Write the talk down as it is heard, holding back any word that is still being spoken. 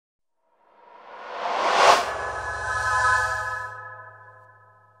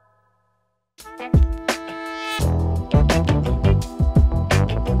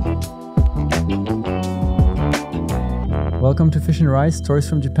Welcome to Fish and Rice, Stories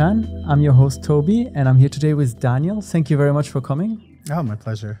from Japan. I'm your host, Toby, and I'm here today with Daniel. Thank you very much for coming. Oh, my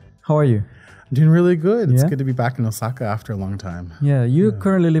pleasure. How are you? I'm doing really good. It's good to be back in Osaka after a long time. Yeah, you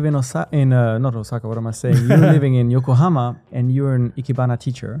currently live in not Osaka, what am I saying? You're living in Yokohama, and you're an Ikebana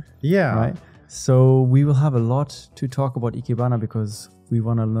teacher. Yeah. Right? So we will have a lot to talk about Ikebana because we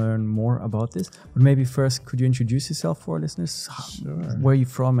want to learn more about this. But maybe first, could you introduce yourself for our listeners? Sure. Where are you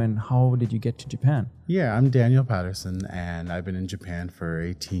from and how did you get to Japan? Yeah, I'm Daniel Patterson, and I've been in Japan for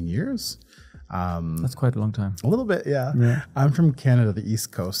 18 years. That's quite a long time. A little bit, yeah. I'm from Canada, the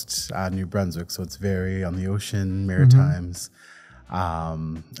East Coast, New Brunswick, so it's very on the ocean, Maritimes.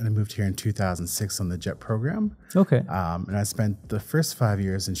 And I moved here in 2006 on the JET program. Okay. And I spent the first 5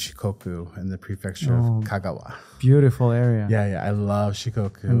 years in Shikoku in the prefecture of Kagawa. Beautiful area. Yeah, I love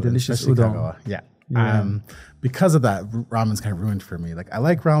Shikoku. And delicious udon. Kagawa. Yeah. Because of that, ramen's kind of ruined for me. Like, I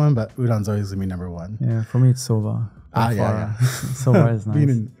like ramen, but udon's always gonna be number one. Yeah, for me it's soba. Yeah. Soba is nice. Being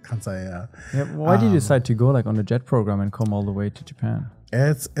in Kansai, yeah. Why did you decide to go like on the JET program and come all the way to Japan?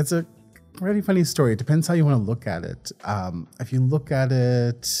 It's a really funny story. It depends how you want to look at it. If you look at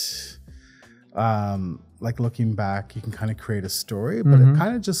it, like looking back, you can kind of create a story, but it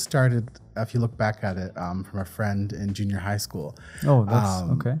kind of just started, if you look back at it, from a friend in junior high school. Oh, that's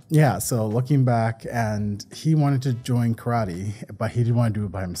okay. Yeah, so looking back, and he wanted to join karate, but he didn't want to do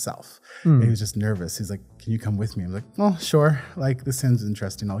it by himself. He was just nervous. He's like, can you come with me? I'm like, well, sure. Like, this sounds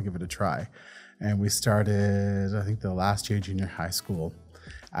interesting. I'll give it a try. And we started, I think, the last year of junior high school.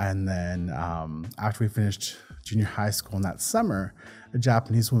 And then after we finished junior high school in that summer, a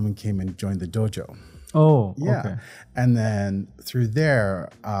Japanese woman came and joined the dojo. Oh, yeah. Okay. And then through there,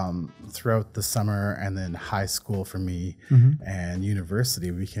 throughout the summer and then high school for me and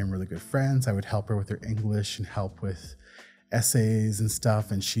university, we became really good friends. I would help her with her English and help with essays and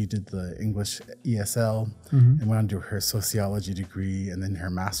stuff. And she did the English ESL and went on to do her sociology degree and then her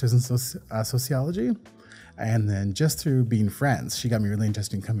master's in sociology. And then just through being friends, she got me really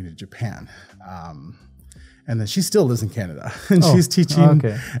interested in coming to Japan. And then she still lives in Canada. And she's teaching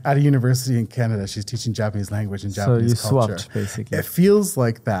at a university in Canada. She's teaching Japanese language and Japanese culture. So you swapped, basically. It feels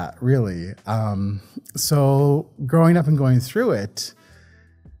like that, really. So growing up and going through it,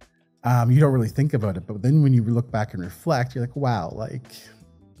 you don't really think about it. But then when you look back and reflect, you're like, wow, like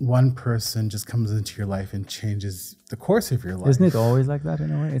one person just comes into your life and changes the course of your life. Isn't it always like that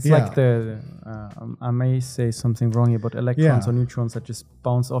in a way? It's like I may say something wrong here, but electrons or neutrons that just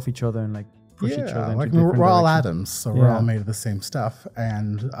bounce off each other and like push each other into like different we're all directions. atoms, so we're all made of the same stuff.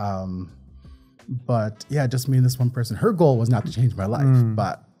 And but yeah, just me and this one person, her goal was not to change my life,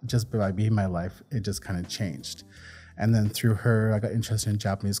 but just by being my life, it just kind of changed. And then through her, I got interested in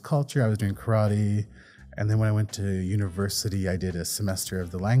Japanese culture. I was doing karate. And then when I went to university, I did a semester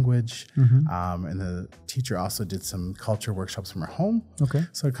of the language. And the teacher also did some culture workshops from her home. Okay.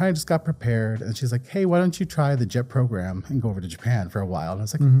 So I kind of just got prepared. And she's like, hey, why don't you try the JET program and go over to Japan for a while? And I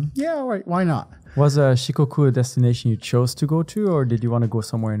was like, yeah, all right, why not? Was Shikoku a destination you chose to go to, or did you want to go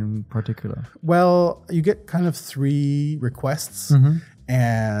somewhere in particular? Well, you get kind of 3 requests.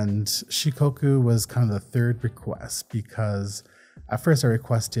 And Shikoku was kind of the 3rd request because at first I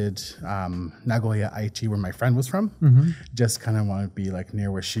requested Nagoya Aichi, where my friend was from. Just kind of wanted to be like near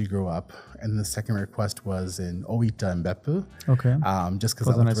where she grew up. And the second request was in Oita and Beppu. Okay. Just because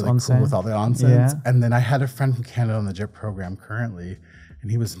that was really cool with all the onsens. Yeah. And then I had a friend from Canada on the JET program currently, and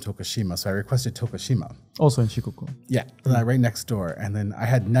he was in Tokushima. So I requested Tokushima. Also in Shikoku. Yeah, right next door. And then I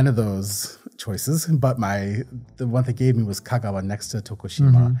had none of those choices, but the one they gave me was Kagawa next to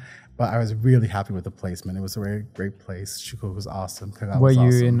Tokushima. But I was really happy with the placement. It was a very great place. Shikoku was awesome. Kagawa was awesome.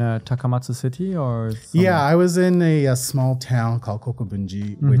 Were you in Takamatsu City or somewhere? Yeah, I was in a small town called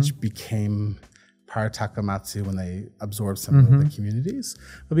Kokubunji, which became part of Takamatsu when they absorbed some of the communities.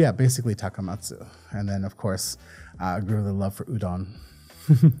 But yeah, basically Takamatsu. And then, of course, I grew the love for udon.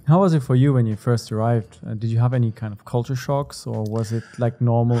 How was it for you when you first arrived? Did you have any kind of culture shocks, or was it like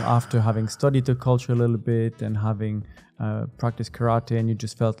normal after having studied the culture a little bit and having practiced karate, and you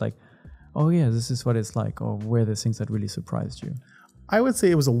just felt like, oh yeah, this is what it's like, or were there things that really surprised you? I would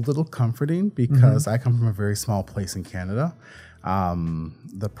say it was a little comforting because I come from a very small place in Canada.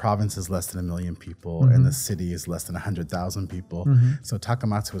 The province is less than 1 million people and the city is less than 100,000 people. So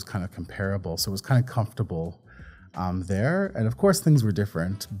Takamatsu was kind of comparable. So it was kind of comfortable there. And of course things were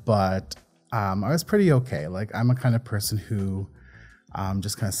different, but I was pretty okay. Like, I'm a kind of person who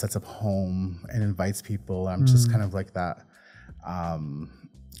just kind of sets up home and invites people. I'm just kind of like that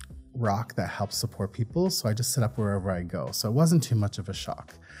rock that helps support people. So I just set up wherever I go. So it wasn't too much of a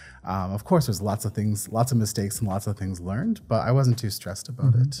shock. Of course, there's lots of things, lots of mistakes and lots of things learned, but I wasn't too stressed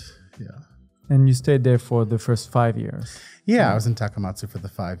about it. Yeah. And you stayed there for the first 5 years? Yeah, I was in Takamatsu for the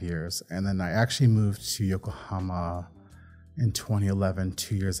 5 years. And then I actually moved to Yokohama in 2011,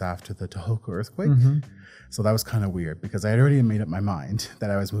 2 years after the Tohoku earthquake. So that was kind of weird because I had already made up my mind that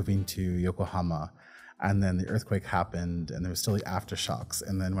I was moving to Yokohama. And then the earthquake happened and there was still the aftershocks.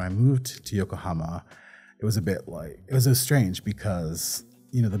 And then when I moved to Yokohama, it was a bit like, it was so strange because,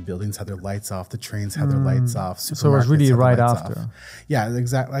 you know, the buildings had their lights off, the trains had their lights off. So it was really right after. Off. Yeah,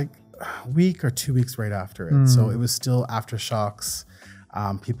 exactly. Like a week or 2 weeks right after it. So it was still aftershocks,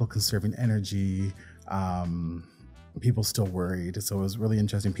 people conserving energy, people still worried. So it was really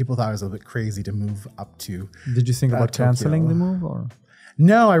interesting. People thought it was a bit crazy to move up to. Did you think about canceling the move or?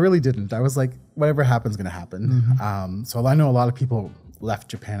 No, I really didn't. I was like, whatever happens, going to happen. So I know a lot of people left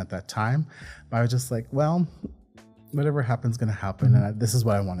Japan at that time, but I was just like, well, whatever happens, going to happen. And this is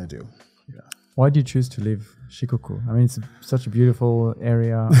what I want to do. Yeah. Why did you choose to leave Shikoku? I mean, it's such a beautiful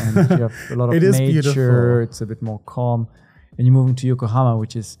area and you have a lot of nature. Beautiful. It's a bit more calm. And you're moving to Yokohama,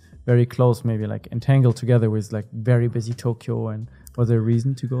 which is very close, maybe like entangled together with like very busy Tokyo. And was there a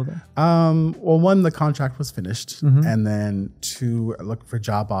reason to go there? Well, one, the contract was finished. And then two, look for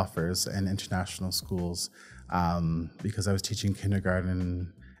job offers in international schools because I was teaching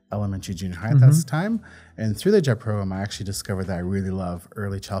kindergarten, elementary, junior high at that time. And through the JET program, I actually discovered that I really love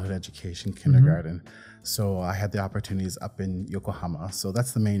early childhood education, kindergarten. So I had the opportunities up in Yokohama. So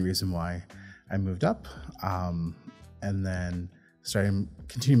that's the main reason why I moved up. And then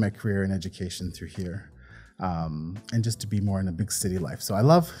continuing my career in education through here. And just to be more in a big city life. So I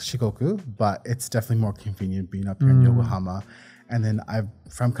love Shikoku, but it's definitely more convenient being up here in Yokohama. And then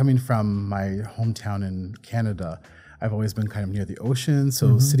coming from my hometown in Canada, I've always been kind of near the ocean.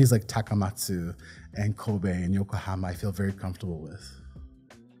 So cities like Takamatsu and Kobe and Yokohama, I feel very comfortable with.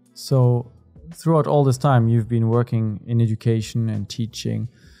 So throughout all this time, you've been working in education and teaching.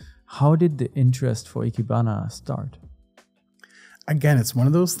 How did the interest for Ikebana start? Again, it's one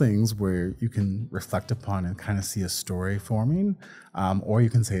of those things where you can reflect upon and kind of see a story forming, or you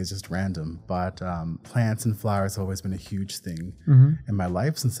can say it's just random. But plants and flowers have always been a huge thing in my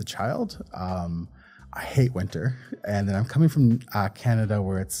life since a child. I hate winter. And then I'm coming from Canada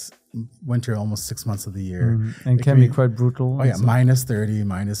where it's winter almost 6 months of the year. And can be quite brutal. Oh yeah, minus 30,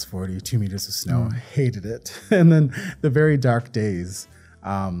 minus 40, 2 meters of snow. I hated it. And then the very dark days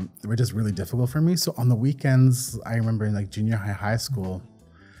were just really difficult for me. So on the weekends, I remember in like junior high school,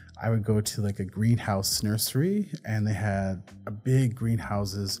 I would go to like a greenhouse nursery and they had a big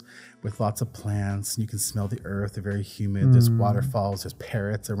greenhouses with lots of plants and you can smell the earth. They're very humid. There's waterfalls, there's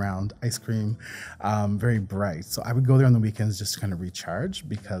parrots around, ice cream, very bright. So I would go there on the weekends just to kind of recharge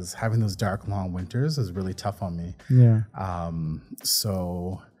because having those dark, long winters is really tough on me. Yeah.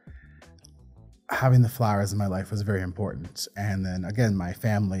 So having the flowers in my life was very important. And then again, my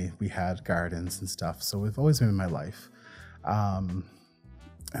family, we had gardens and stuff. So we've always been in my life.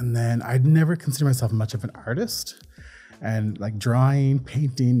 And then I'd never consider myself much of an artist. And like drawing,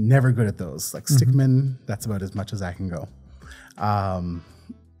 painting, never good at those. Like stickman, that's about as much as I can go. And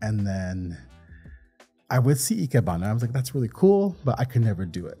then I would see Ikebana. I was like, that's really cool, but I could never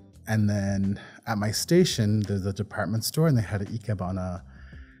do it. And then at my station, there's a department store and they had an Ikebana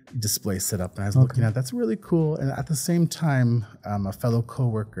display set up. And I was looking at, that's really cool. And at the same time, a fellow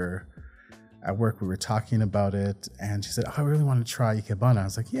coworker at work, we were talking about it. And she said, oh, I really want to try Ikebana. I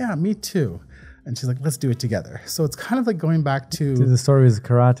was like, yeah, me too. And she's like, let's do it together. So it's kind of like going back to the story with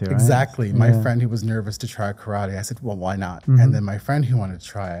karate, right? Exactly. My friend who was nervous to try karate, I said, well, why not? And then my friend who wanted to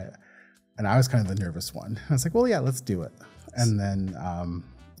try it, and I was kind of the nervous one. I was like, well, yeah, let's do it. And then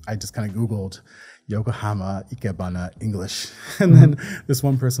I just kind of Googled Yokohama, Ikebana, English. And then this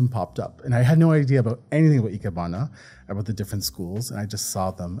one person popped up. And I had no idea about anything about Ikebana, about the different schools. And I just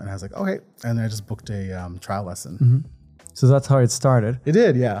saw them and I was like, okay. And then I just booked a trial lesson. So that's how it started. It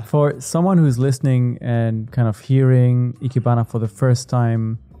did, yeah. For someone who's listening and kind of hearing Ikebana for the first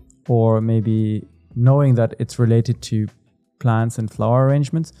time, or maybe knowing that it's related to plants and flower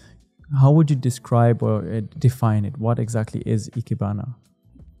arrangements, how would you describe or define it? What exactly is Ikebana?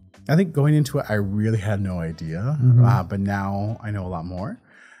 I think going into it, I really had no idea, but now I know a lot more.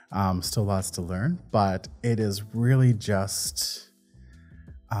 Still lots to learn, but it is really just,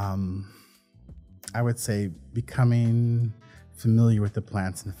 I would say, becoming familiar with the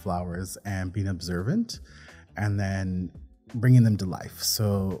plants and flowers and being observant and then bringing them to life.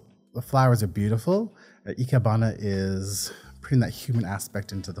 So the flowers are beautiful. Ikebana is putting that human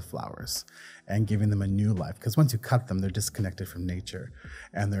aspect into the flowers and giving them a new life. Because once you cut them, they're disconnected from nature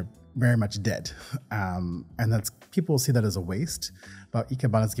and they're very much dead. And that's, people will see that as a waste, but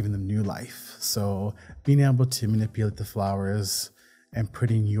Ikebana is giving them new life. So being able to manipulate the flowers, and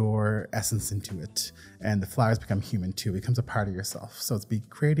putting your essence into it. And the flowers become human too. It becomes a part of yourself. So it's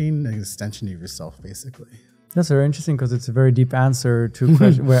creating an extension of yourself, basically. That's very interesting because it's a very deep answer to a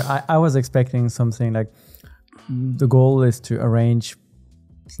question where I was expecting something like the goal is to arrange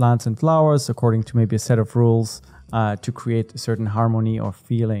plants and flowers according to maybe a set of rules to create a certain harmony or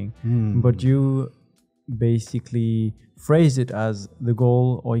feeling. But you basically phrase it as the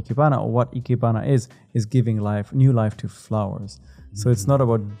goal, or Ikebana, or what Ikebana is giving new life to flowers. So it's not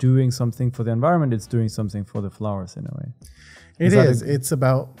about doing something for the environment, it's doing something for the flowers in a way. It's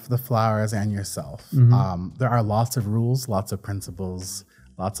about the flowers and yourself. There are lots of rules, lots of principles,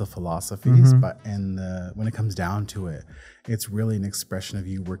 lots of philosophies, but when it comes down to it, it's really an expression of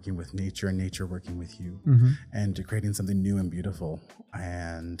you working with nature and nature working with you, and creating something new and beautiful,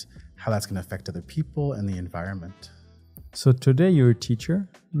 and how that's going to affect other people and the environment. So today you're a teacher.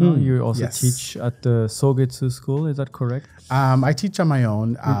 You also teach at the Sogetsu school. Is that correct? I teach on my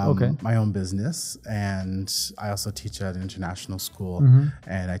own, my own business, and I also teach at an international school,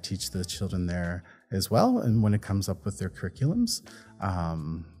 and I teach the children there as well. And when it comes up with their curriculums,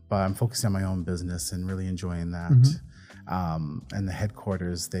 but I'm focusing on my own business and really enjoying that. And the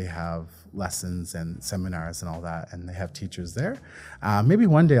headquarters, they have lessons and seminars and all that, and they have teachers there. Maybe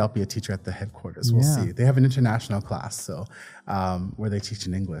one day I'll be a teacher at the headquarters. We'll see. They have an international class, so where they teach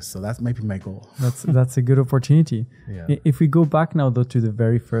in English. So that might be my goal. That's a good opportunity. If we go back now though to the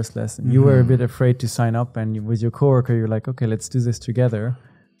very first lesson, you were a bit afraid to sign up, and with your coworker, you're like, okay, let's do this together.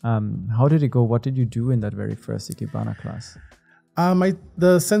 How did it go? What did you do in that very first Ikebana class?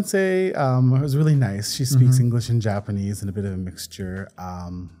 The sensei was really nice. She speaks English and Japanese and a bit of a mixture.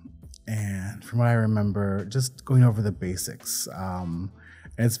 And from what I remember, just going over the basics. And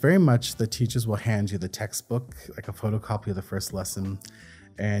it's very much the teachers will hand you the textbook, like a photocopy of the first lesson,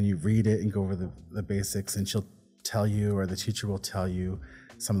 and you read it and go over the basics, and she'll tell you, or the teacher will tell you,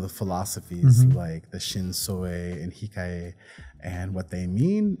 some of the philosophies like the Shinsoe and Hikae and what they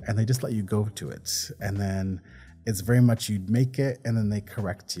mean, and they just let you go to it. And then it's very much you make it and then they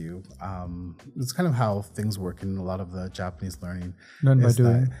correct you. It's kind of how things work in a lot of the Japanese learning. Learn by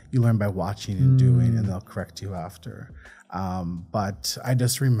doing. You learn by watching and doing, and they'll correct you after. But I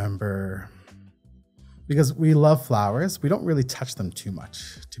just remember, because we love flowers, we don't really touch them too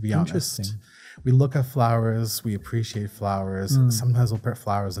much, to be honest. We look at flowers, we appreciate flowers. Sometimes we'll put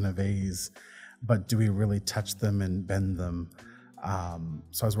flowers in a vase, but do we really touch them and bend them?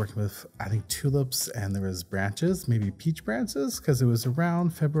 So I was working with, I think, tulips, and there was branches, maybe peach branches, because it was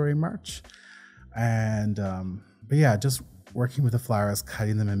around February, March. And, but yeah, just working with the flowers,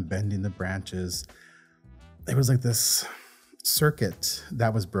 cutting them and bending the branches. It was like this circuit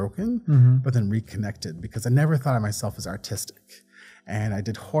that was broken, but then reconnected, because I never thought of myself as artistic. And I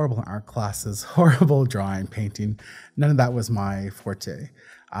did horrible in art classes, horrible drawing, painting. None of that was my forte.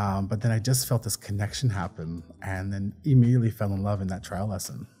 But then I just felt this connection happen, and then immediately fell in love in that trial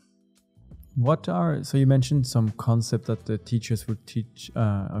lesson. So you mentioned some concept that the teachers would teach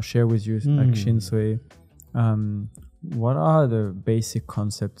or share with you, like Shinsui. What are the basic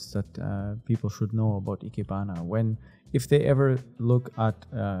concepts that people should know about Ikebana if they ever look at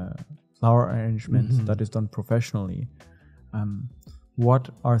flower arrangement that is done professionally? What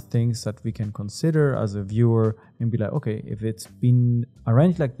are things that we can consider as a viewer and be like, okay, if it's been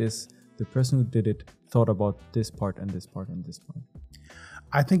arranged like this, the person who did it thought about this part and this part and this part?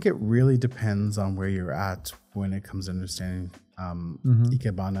 I think it really depends on where you're at when it comes to understanding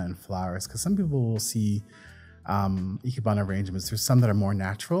Ikebana and flowers, because some people will see Ikebana arrangements. There's some that are more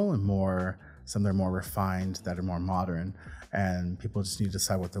natural and some that are more refined, that are more modern, and people just need to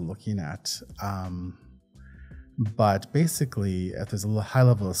decide what they're looking at. But basically, if there's a high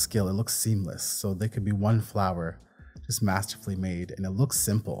level of skill, it looks seamless. So they could be one flower, just masterfully made, and it looks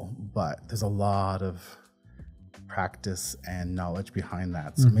simple, but there's a lot of practice and knowledge behind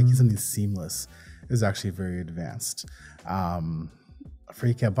that. So making something seamless is actually very advanced. For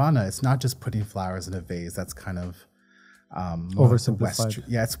Ikebana, it's not just putting flowers in a vase. That's kind of oversimplified.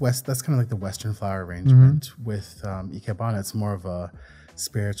 That's kind of like the Western flower arrangement. With Ikebana, it's more of a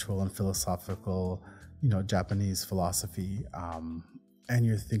spiritual and philosophical, Japanese philosophy. And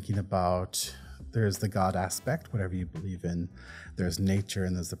you're thinking about, there's the God aspect, whatever you believe in, there's nature,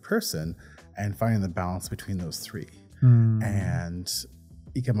 and there's the person, and finding the balance between those three. And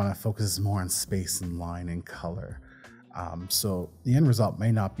Ikebana focuses more on space and line and color. So the end result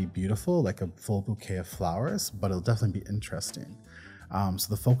may not be beautiful, like a full bouquet of flowers, but it'll definitely be interesting. So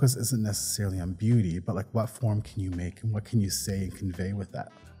the focus isn't necessarily on beauty, but like what form can you make and what can you say and convey with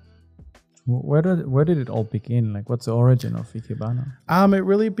that? Where did it all begin? Like, what's the origin of Ikebana? It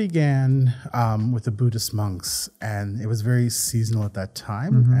really began with the Buddhist monks, and it was very seasonal at that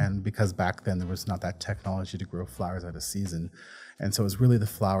time. And because back then there was not that technology to grow flowers out of season, and so it was really the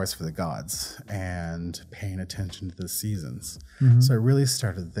flowers for the gods and paying attention to the seasons. So it really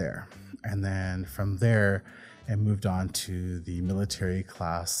started there, and then from there, it moved on to the military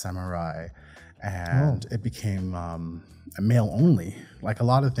class samurai, and it became male only. Like a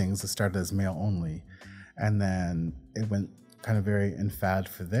lot of things, it started as male only, and then it went kind of very in fad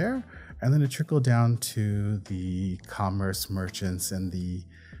for there, and then it trickled down to the commerce merchants and the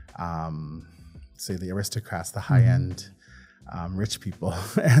say the aristocrats, the high-end rich people,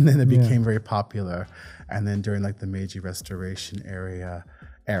 and then it became very popular. And then during like the Meiji Restoration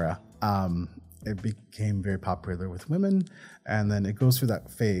era, it became very popular with women, and then it goes through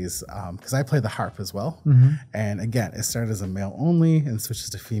that phase because I play the harp as well. And again, it started as a male only and switches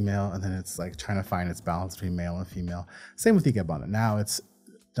to female, and then it's like trying to find its balance between male and female. Same with Ikebana. Now it's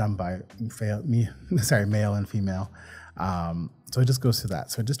done by male and female. So it just goes through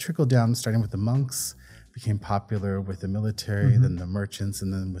that. So it just trickled down, starting with the monks, became popular with the military, then the merchants,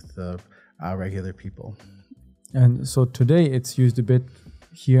 and then with the regular people. And so today it's used a bit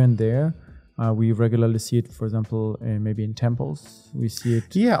here and there. We regularly see it, for example, maybe in temples. We see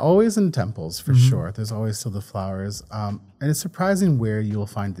it. Yeah, always in temples, for sure. There's always still the flowers. And it's surprising where you'll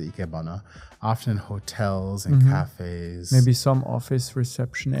find the Ikebana, often in hotels and cafes. Maybe some office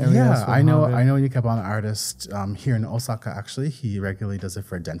reception areas. Yeah, I know an Ikebana artist here in Osaka, actually. He regularly does it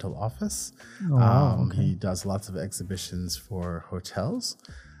for a dental office. Oh, wow, okay. He does lots of exhibitions for hotels.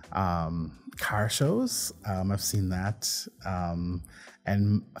 Car shows, I've seen that.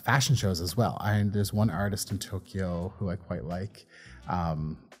 And fashion shows as well. There's one artist in Tokyo who I quite like,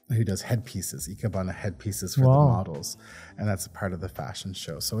 who does headpieces, Ikebana headpieces for the models. And that's a part of the fashion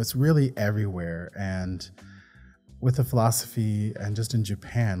show. So it's really everywhere. And with the philosophy and just in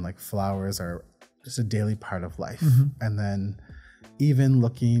Japan, like flowers are just a daily part of life. And then even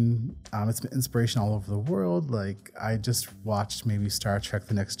looking, it's been inspiration all over the world. Like I just watched maybe Star Trek: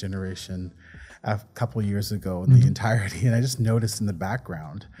 The Next Generation a couple years ago in the entirety, and I just noticed in the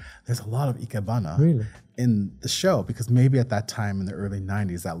background there's a lot of Ikebana in the show, because maybe at that time in the early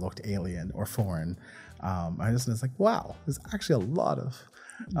 90s that looked alien or foreign. I just was like, wow, there's actually a lot of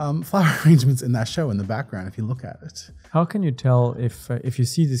flower arrangements in that show in the background if you look at it. How can you tell if you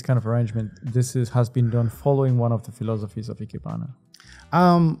see this kind of arrangement, has been done following one of the philosophies of Ikebana?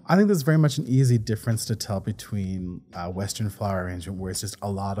 I think there's very much an easy difference to tell between Western flower arrangement, where it's just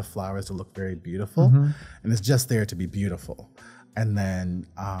a lot of flowers that look very beautiful, and it's just there to be beautiful. And then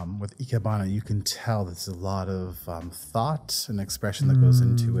with Ikebana, you can tell there's a lot of thought and expression that goes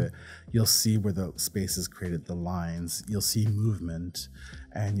into it. You'll see where the space is created, the lines. You'll see movement,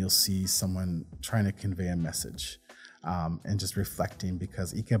 and you'll see someone trying to convey a message. And just reflecting,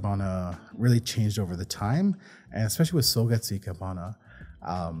 because Ikebana really changed over the time, and especially with Sogetsu Ikebana,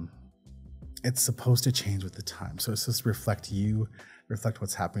 it's supposed to change with the time. So it's just reflect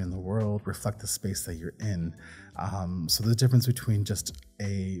what's happening in the world, reflect the space that you're in. So the difference between just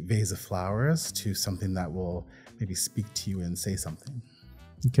a vase of flowers to something that will maybe speak to you and say something.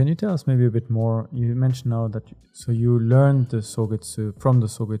 Can you tell us maybe a bit more? You mentioned now that you learned the Sogetsu from the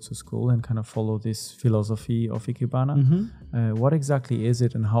Sogetsu school and kind of follow this philosophy of Ikebana. What exactly is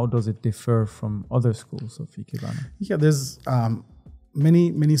it, and how does it differ from other schools of Ikebana? Yeah, there's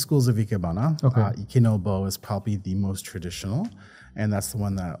many schools of Ikebana. Okay. Ikenobo is probably the most traditional, and that's the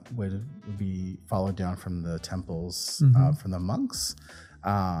one that would be followed down from the temples, from the monks.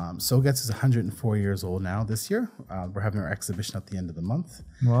 Sogetsu is 104 years old now this year. We're having our exhibition at the end of the month.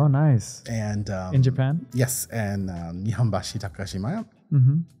 Wow, nice. And in Japan? Yes, and Nihonbashi Takashimaya.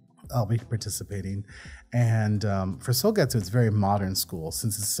 I'll be participating. And for Sogetsu, it's a very modern school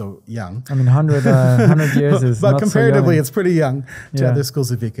since it's so young. I mean, 100 years is but not comparatively, so young. it's pretty young to other schools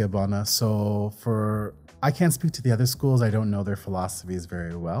of Ikebana. So I can't speak to the other schools. I don't know their philosophies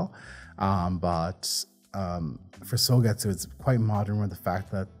very well. But for Sogetsu, it's quite modern, with the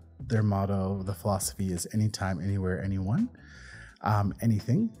fact that their motto, the philosophy, is anytime, anywhere, anyone,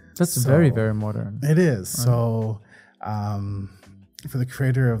 anything. That's very, very modern. It is. So for the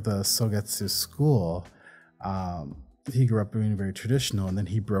creator of the Sogetsu school, he grew up being very traditional, and then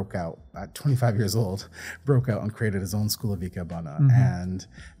he broke out at 25 years old, and created his own school of Ikebana. And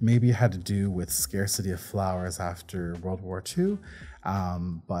maybe it had to do with scarcity of flowers after World War II,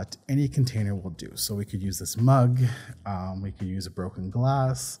 but any container will do. So we could use this mug, we could use a broken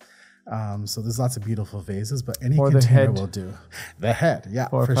glass, So there's lots of beautiful vases, but any Or the container head. will do. The head, yeah,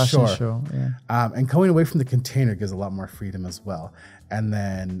 For a for fashion sure. show, yeah. And going away from the container gives a lot more freedom as well. And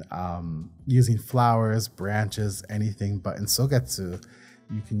then using flowers, branches, anything. But in Sogetsu,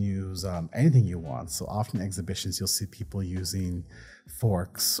 you can use anything you want. So often exhibitions, you'll see people using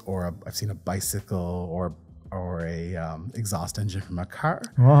forks, or I've seen a bicycle, or a exhaust engine from a car.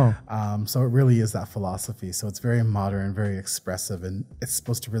 Wow. So it really is that philosophy. So it's very modern, very expressive, and it's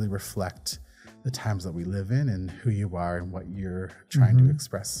supposed to really reflect the times that we live in and who you are and what you're trying to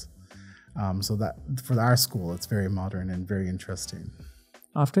express. So that for our school, it's very modern and very interesting.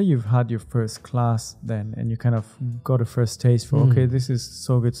 After you've had your first class then, and you kind of got a first taste for, okay, this is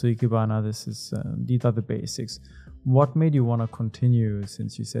Sogetsu Ikebana, this is, these are the basics. What made you want to continue,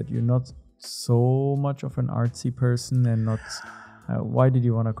 since you said you're not so much of an artsy person, and not, why did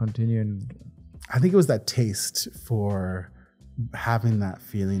you want to continue? And I think it was that taste for having that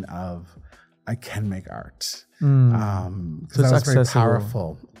feeling of, I can make art. Because that was very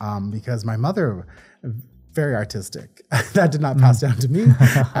powerful. Because my mother, very artistic. That did not pass down to me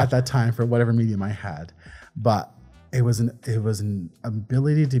at that time for whatever medium I had. But it was an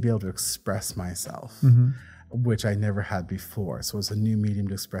ability to be able to express myself, which I never had before. So it was a new medium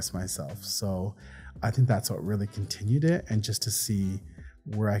to express myself. So I think that's what really continued it, and just to see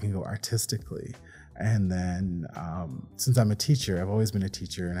where I can go artistically. And then since I'm a teacher, I've always been a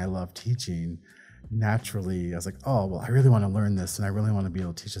teacher and I love teaching. Naturally, I was like, oh, well, I really want to learn this, and I really want to be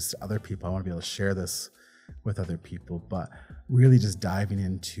able to teach this to other people. I want to be able to share this with other people, but really just diving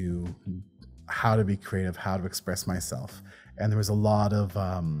into how to be creative, how to express myself. And there was a lot of,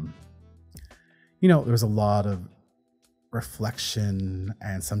 reflection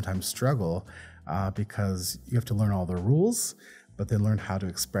and sometimes struggle because you have to learn all the rules, but then learn how to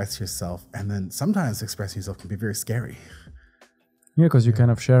express yourself. And then sometimes expressing yourself can be very scary. yeah, because you're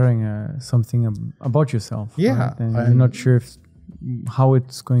kind of sharing something about yourself. Yeah. Right? And you're not sure how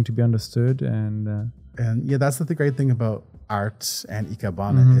it's going to be understood. And yeah, that's the great thing about art and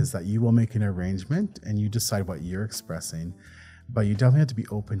Ikebana is that you will make an arrangement and you decide what you're expressing, but you definitely have to be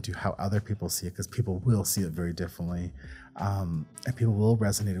open to how other people see it, because people will see it very differently, and people will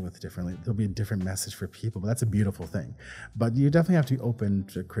resonate with it differently. There'll be a different message for people, but that's a beautiful thing. But you definitely have to be open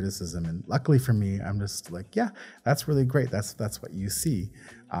to criticism. And luckily for me, I'm just like, yeah, that's really great. That's what you see.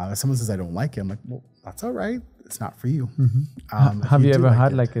 If someone says I don't like it, I'm like, well, that's all right. It's not for you. Have you ever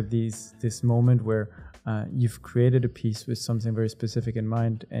had this moment where you've created a piece with something very specific in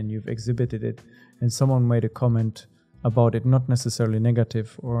mind, and you've exhibited it, and someone made a comment about it, not necessarily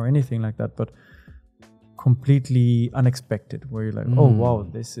negative or anything like that, but completely unexpected, where you're like, oh wow,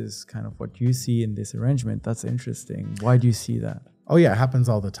 this is kind of what you see in this arrangement. That's interesting. Why do you see that? Oh yeah, it happens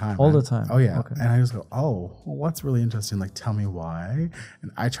all the time. All the time. Oh yeah. Okay. And I just go, oh, well, what's really interesting? Like, tell me why.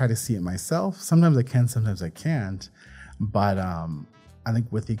 And I try to see it myself. Sometimes I can, sometimes I can't. But I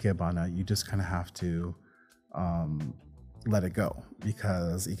think with Ikebana, you just kind of have to let it go,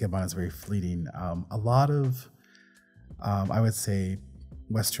 because Ikebana is very fleeting. A lot of, I would say,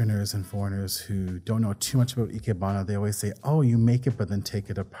 Westerners and foreigners who don't know too much about Ikebana, they always say, oh, you make it, but then take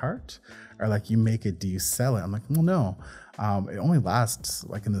it apart. Or like, you make it, do you sell it? I'm like, well, no. It only lasts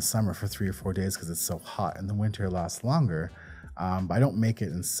like in the summer for 3 or 4 days because it's so hot. In the winter, it lasts longer. But I don't make it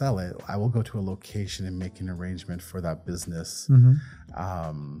and sell it. I will go to a location and make an arrangement for that business,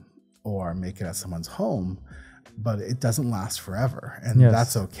 or make it at someone's home. But it doesn't last forever, and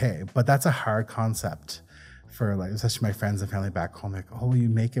that's okay. But that's a hard concept for, like, especially my friends and family back home. Like, oh, you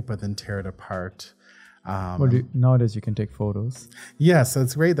make it, but then tear it apart. Nowadays you can take photos. Yeah, so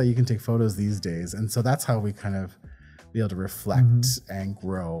it's great that you can take photos these days, and so that's how we kind of be able to reflect and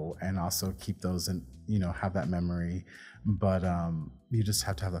grow, and also keep those and have that memory. But you just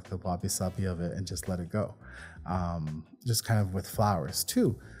have to have like the wabi-sabi of it and just let it go. Just kind of with flowers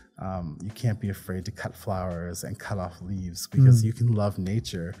too. You can't be afraid to cut flowers and cut off leaves, because you can love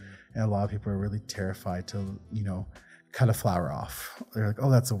nature, and a lot of people are really terrified to cut a flower off. They're like,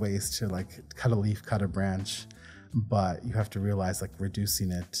 oh, that's a waste to like cut a leaf, cut a branch. But you have to realize, like,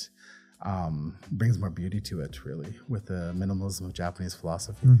 reducing it brings more beauty to it, really, with the minimalism of Japanese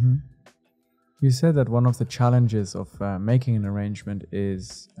philosophy. You said that one of the challenges of making an arrangement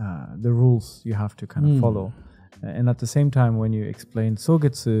is the rules you have to kind of follow. And at the same time, when you explained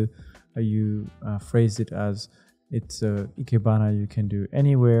Sogetsu, you phrased it as it's a Ikebana you can do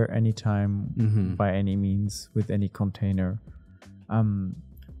anywhere, anytime, by any means, with any container.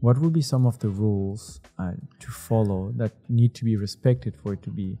 What would be some of the rules to follow that need to be respected for it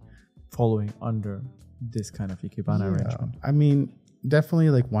to be following under this kind of Ikebana arrangement? I mean, definitely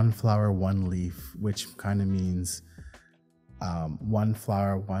like one flower, one leaf, which kind of means one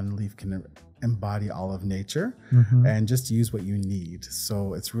flower, one leaf can embody all of nature, and just use what you need.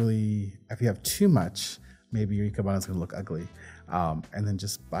 So it's really, if you have too much, maybe your Ikebana is going to look ugly. And then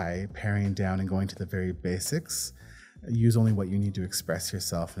just by paring down and going to the very basics, use only what you need to express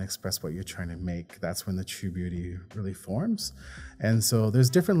yourself and express what you're trying to make. That's when the true beauty really forms. And so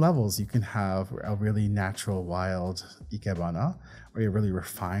there's different levels. You can have a really natural, wild Ikebana, or a really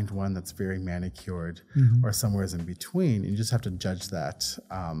refined one that's very manicured, or somewhere in between. You just have to judge that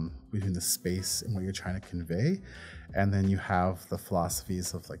between the space and what you're trying to convey. And then you have the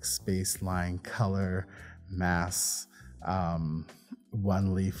philosophies of like space, line, color, mass,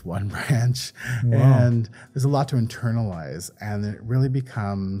 one leaf, one branch. Wow. And there's a lot to internalize, and it really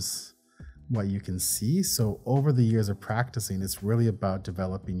becomes what you can see. So over the years of practicing, it's really about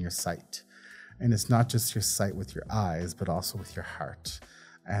developing your sight. And it's not just your sight with your eyes, but also with your heart.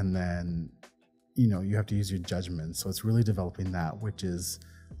 And then, you have to use your judgment. So it's really developing that, which is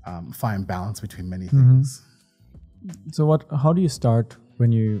fine balance between many things. So how do you start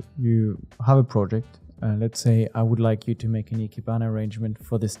when you have a project? Let's say I would like you to make an Ikebana arrangement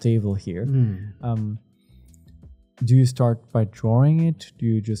for this table here. Do you start by drawing it? Do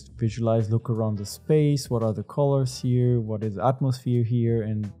you just visualize, look around the space? What are the colors here? What is the atmosphere here?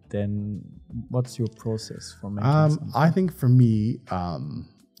 And then what's your process for making something? I think for me, one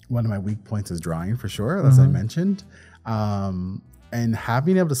of my weak points is drawing, for sure, as I mentioned. And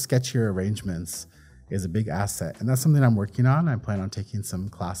having able to sketch your arrangements is a big asset. And that's something I'm working on. I plan on taking some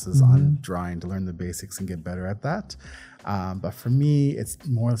classes on drawing to learn the basics and get better at that. But for me, it's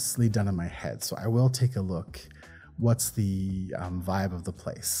mostly done in my head. So I will take a look. What's the vibe of the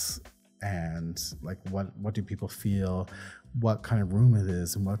place? And like, what do people feel? What kind of room it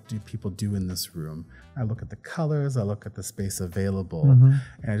is? And what do people do in this room? I look at the colors, I look at the space available,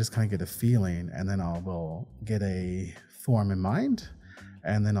 and I just kind of get a feeling. And then will get a form in mind.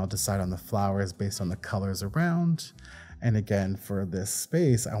 And then I'll decide on the flowers based on the colors around. And again, for this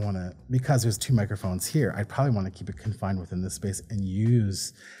space, because there's 2 microphones here, I'd probably want to keep it confined within this space and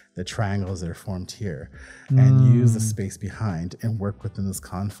use the triangles that are formed here and use the space behind and work within those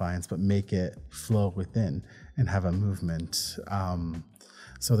confines, but make it flow within and have a movement.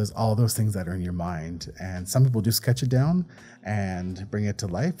 So there's all those things that are in your mind. And some people do sketch it down and bring it to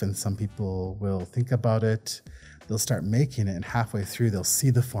life. And some people will think about it. They'll start making it, and halfway through, they'll see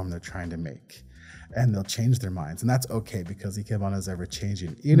the form they're trying to make, and they'll change their minds. And that's okay, because Ikebana is ever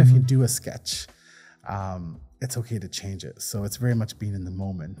changing. Even if you do a sketch, it's okay to change it. So it's very much being in the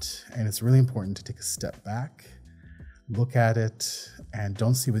moment. And it's really important to take a step back, look at it, and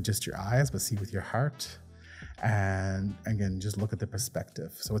don't see with just your eyes, but see with your heart. And again, just look at the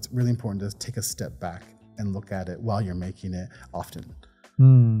perspective. So it's really important to take a step back and look at it while you're making it often.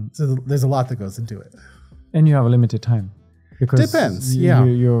 So there's a lot that goes into it. And you have a limited time, because depends.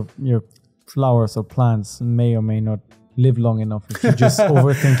 Your flowers or plants may or may not live long enough if you just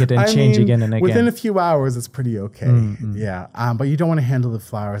overthink it and change again and again. Within a few hours, it's pretty okay. But you don't want to handle the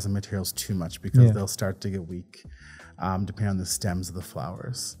flowers and materials too much, because they'll start to get weak, depending on the stems of the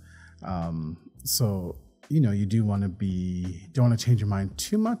flowers. So you don't want to change your mind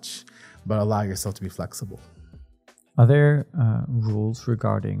too much, but allow yourself to be flexible. Are there rules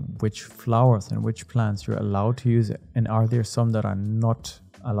regarding which flowers and which plants you're allowed to use? And are there some that are not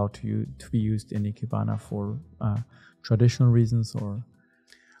allowed to be used in Ikebana for traditional reasons? Or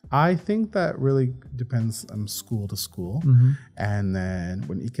I think that really depends school to school. And then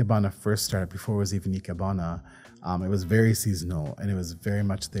when Ikebana first started, before it was even Ikebana, it was very seasonal, and it was very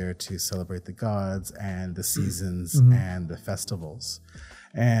much there to celebrate the gods and the seasons and the festivals.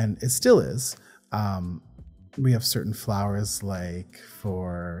 And it still is. We have certain flowers, like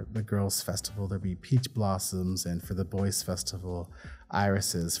for the girls' festival, there'd be peach blossoms, and for the boys' festival,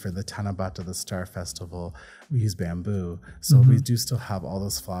 irises. For the Tanabata, the Star Festival, we use bamboo. So we do still have all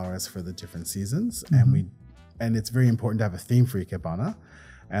those flowers for the different seasons, and it's very important to have a theme for Ikebana.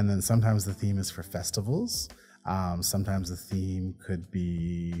 And then sometimes the theme is for festivals. Sometimes the theme could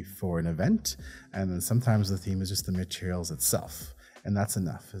be for an event, and then sometimes the theme is just the materials itself, and that's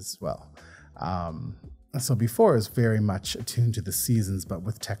enough as well. So before, it was very much attuned to the seasons, but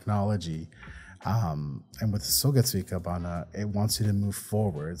with technology and with Sogetsu Ikebana, it wants you to move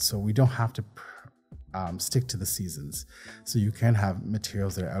forward. So we don't have to stick to the seasons. So you can have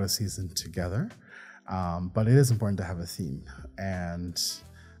materials that are out of season together, but it is important to have a theme. And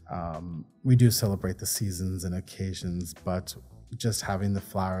we do celebrate the seasons and occasions, but just having the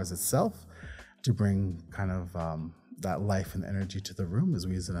flowers itself to bring kind of that life and energy to the room is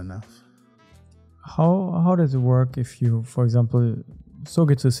reason enough. How does it work if you, for example,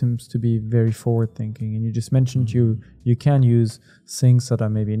 Sogetsu seems to be very forward thinking, and you just mentioned you can use things that are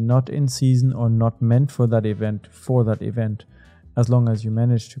maybe not in season or not meant for that event, as long as you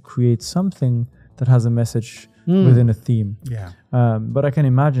manage to create something that has a message within a theme. Yeah. But I can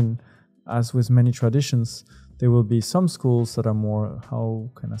imagine, as with many traditions, there will be some schools that are more, how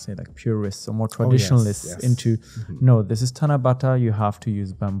can I say, like purists or more traditionalists into, no, this is Tanabata, you have to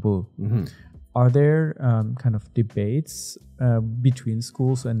use bamboo. Are there kind of debates between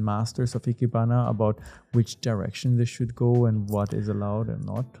schools and masters of Ikebana about which direction they should go and what is allowed and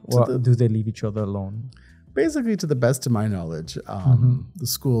not? Or do they leave each other alone? Basically, to the best of my knowledge, the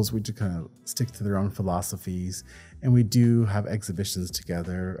schools, we do kind of stick to their own philosophies, and we do have exhibitions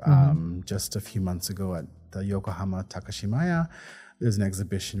together. Just a few months ago at the Yokohama Takashimaya, there's an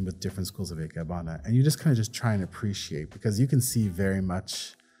exhibition with different schools of Ikebana, and you just kind of just try and appreciate, because you can see very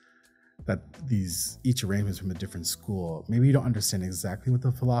much that each arrangement's from a different school. Maybe you don't understand exactly what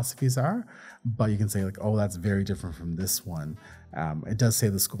the philosophies are, but you can say like, oh, that's very different from this one. It does say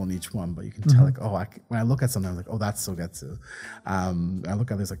the school in each one, but you can tell like, oh, when I look at something, I'm like, oh, that's Sogetsu. I look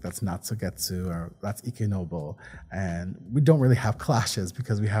at this like, that's not Sogetsu, or that's Ikenobo. And we don't really have clashes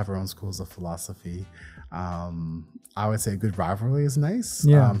because we have our own schools of philosophy. I would say a good rivalry is nice.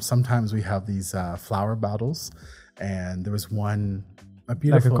 Yeah. Sometimes we have these flower battles, and there was a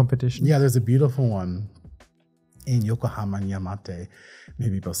beautiful, like a competition? Yeah, there's a beautiful one in Yokohama and Yamate,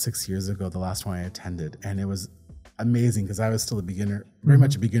 maybe about 6 years ago, the last one I attended. And it was amazing because I was still a beginner, very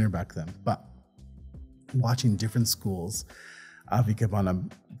much a beginner back then. But watching different schools of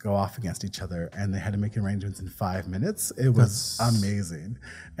Ikebana go off against each other, and they had to make arrangements in 5 minutes. It was amazing.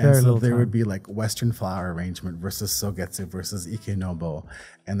 And so there would be like Western flower arrangement versus Sogetsu versus Ikenobo,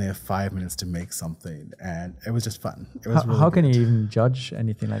 and they have 5 minutes to make something, and it was just fun. It was how can you even judge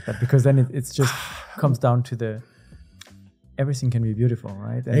anything like that? Because then it's just comes down to everything can be beautiful,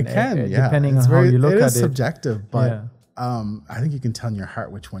 right? And it can, yeah. Depending on how you look at it. It is subjective, but I think you can tell in your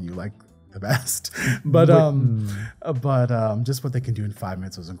heart which one you like the best. But just what they can do in 5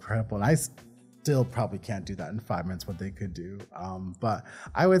 minutes was incredible, and I still probably can't do that in 5 minutes what they could do. But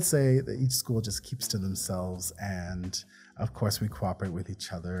I would say that each school just keeps to themselves, and of course we cooperate with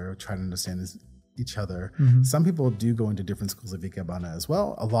each other, try to understand each other. Some people do go into different schools of Ikebana as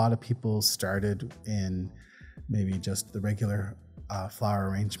well. A lot of people started in maybe just the regular flower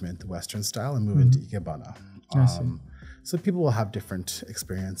arrangement, the Western style, and move into Ikebana. So people will have different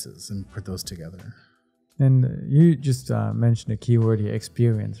experiences and put those together. And you just mentioned a keyword here,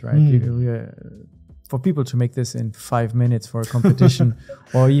 experience, right? For people to make this in 5 minutes for a competition,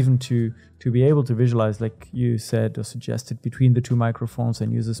 or even to be able to visualize, like you said or suggested, between the two microphones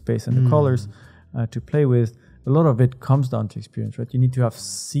and use the space and the colors to play with, a lot of it comes down to experience, right? You need to have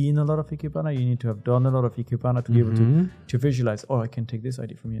seen a lot of Ikebana, you need to have done a lot of Ikebana to be able to visualize, oh, I can take this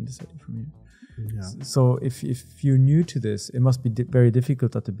idea from you and this idea from you. Yeah. So if you're new to this, it must be very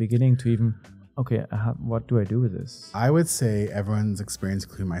difficult at the beginning to even, what do I do with this? I would say everyone's experience,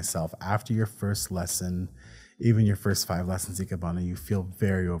 including myself, after your first lesson, even your first 5 lessons Ikebana, you feel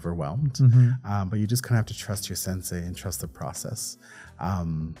very overwhelmed. But you just kind of have to trust your sensei and trust the process.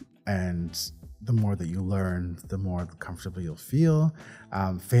 And the more that you learn, the more comfortable you'll feel.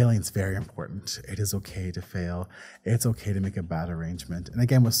 Failing is very important. It is okay to fail. It's okay to make a bad arrangement. And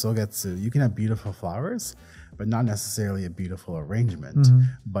again, with Sogetsu, you can have beautiful flowers, but not necessarily a beautiful arrangement,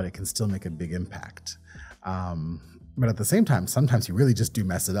 but it can still make a big impact. But at the same time, sometimes you really just do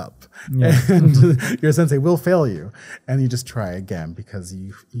mess it up. And your sensei will fail you. And you just try again, because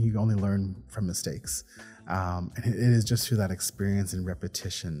you only learn from mistakes. And it is just through that experience and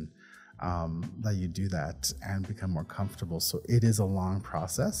repetition that you do that and become more comfortable. So it is a long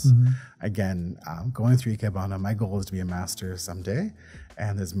process. Again, going through Ikebana, my goal is to be a master someday.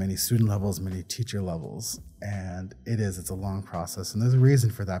 And there's many student levels, many teacher levels. And it's a long process. And there's a reason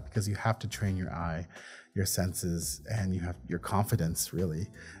for that, because you have to train your eye, your senses, and you have your confidence, really,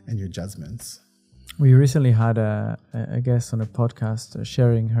 and your judgments. We recently had a guest on a podcast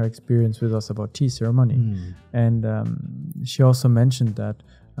sharing her experience with us about tea ceremony. And she also mentioned that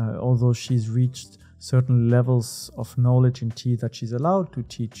although she's reached certain levels of knowledge in tea, that she's allowed to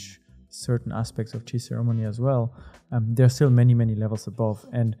teach certain aspects of tea ceremony as well, there are still many, many levels above.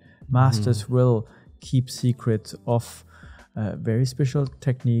 And masters will keep secrets of very special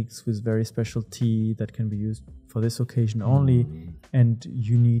techniques with very special tea that can be used for this occasion only. And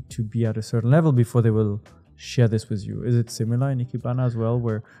you need to be at a certain level before they will share this with you. Is it similar in Ikebana as well,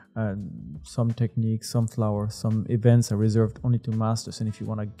 where some techniques, some flowers, some events are reserved only to masters, and if you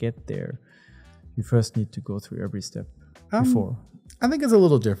want to get there, you first need to go through every step before? I think it's a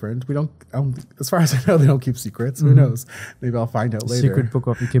little different. We don't, as far as I know, they don't keep secrets. Who knows? Maybe I'll find out later. Secret book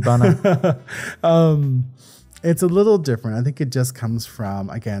of Ikebana. It's a little different. I think it just comes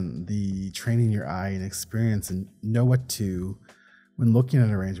from, again, the training your eye and experience and know what to, when looking at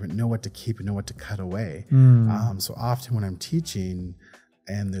an arrangement, know what to keep and know what to cut away. So often when I'm teaching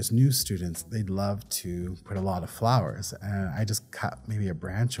and there's new students, they'd love to put a lot of flowers. And I just cut maybe a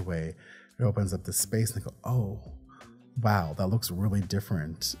branch away. It opens up the space and they go, oh, wow, that looks really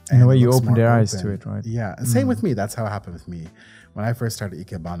different. In a way, you open their eyes to it, right? Yeah. And same with me. That's how it happened with me. When I first started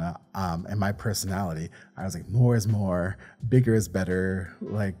Ikebana, and my personality, I was like, more is more, bigger is better,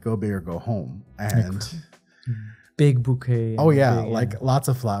 like go big or go home. And big bouquet. Oh yeah, like lots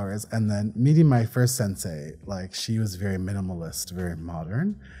of flowers. And then meeting my first sensei, like she was very minimalist, very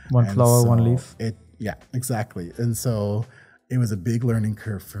modern. One flower, one leaf. Yeah, exactly. And so it was a big learning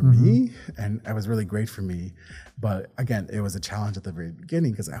curve for me, and it was really great for me. But again, it was a challenge at the very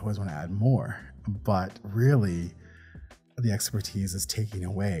beginning because I always want to add more. But really, the expertise is taking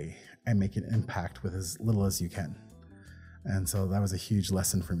away and making impact with as little as you can. And so that was a huge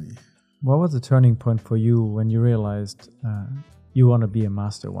lesson for me. What was the turning point for you when you realized you want to be a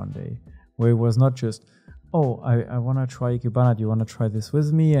master one day? Where it was not just, oh, I want to try Ikebana, do you want to try this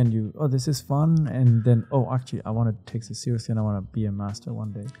with me? And you, oh, this is fun. And then, oh, actually, I want to take this seriously and I want to be a master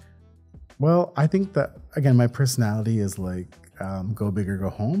one day. Well, I think that, again, my personality is like, go big or go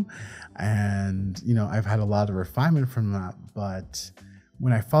home. And, you know, I've had a lot of refinement from that. But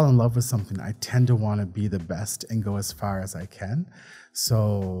when I fall in love with something, I tend to want to be the best and go as far as I can.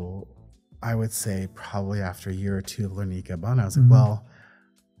 So I would say probably after a year or two of learning Ikebana, I was like, well,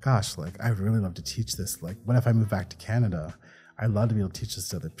 gosh, like, I would really love to teach this. Like, what if I move back to Canada? I'd love to be able to teach this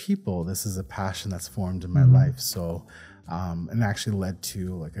to other people. This is a passion that's formed in my life. So, and it actually led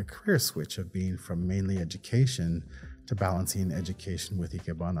to like a career switch of being from mainly education to balancing education with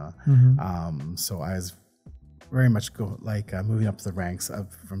Ikebana. So I was very much moving up the ranks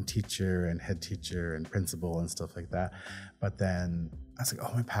from teacher and head teacher and principal and stuff like that. But then I was like,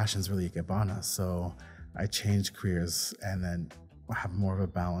 oh, my passion is really Ikebana. So I changed careers and then have more of a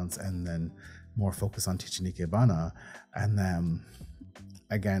balance and then more focus on teaching Ikebana. And then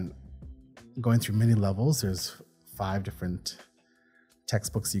again, going through many levels, there's 5 different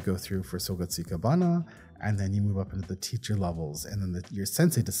textbooks you go through for Sogetsu Ikebana, and then you move up into the teacher levels, and then your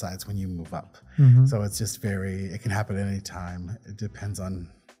sensei decides when you move up. So it's just it can happen at any time. It depends on,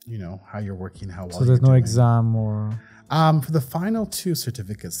 you know, how you're working, how well. So there's no exam or? For the final 2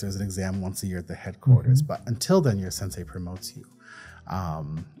 certificates, there's an exam once a year at the headquarters, but until then, your sensei promotes you.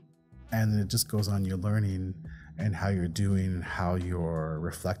 And it just goes on your learning and how you're doing and how you're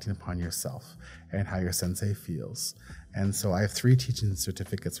reflecting upon yourself and how your sensei feels. And so I have 3 teaching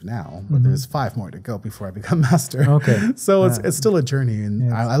certificates now, but there's 5 more to go before I become master. Okay. So it's still a journey,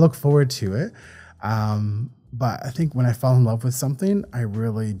 and I look forward to it. But I think when I fall in love with something, I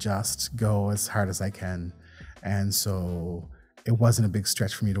really just go as hard as I can. And so it wasn't a big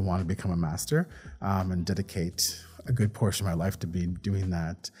stretch for me to want to become a master and dedicate a good portion of my life to be doing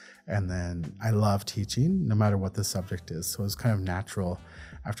that. And then I love teaching, no matter what the subject is. So it was kind of natural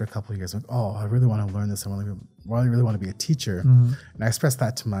after a couple of years, like, oh, I really want to learn this. I really want to be a teacher. And I expressed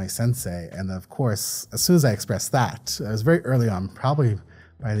that to my sensei. And of course, as soon as I expressed that, it was very early on, probably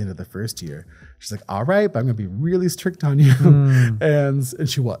by the end of the first year. She's like, all right, but I'm going to be really strict on you. And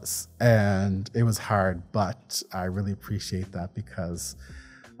she was. And it was hard, but I really appreciate that because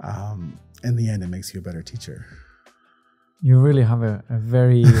in the end, it makes you a better teacher. You really have a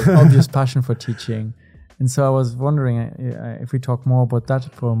very obvious passion for teaching. And so I was wondering if we talk more about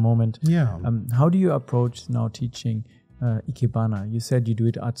that for a moment. Yeah. How do you approach now teaching Ikebana? You said you do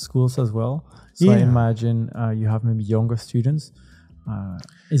it at schools as well. So Yeah. I imagine you have maybe younger students.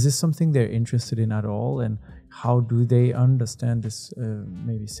 Is this something they're interested in at all? And how do they understand this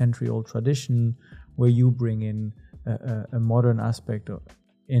maybe century-old tradition where you bring in a modern aspect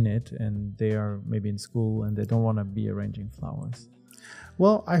in it, and they are maybe in school and they don't want to be arranging flowers?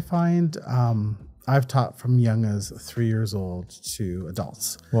 Well, I find I've taught from young as 3 years old to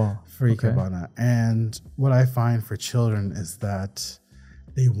adults for Ikebana. And what I find for children is that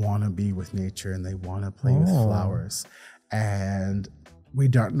they want to be with nature and they want to play with flowers. And we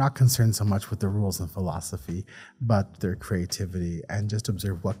are not concerned so much with the rules and philosophy, but their creativity and just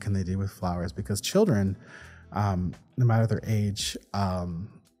observe what can they do with flowers. Because children, no matter their age,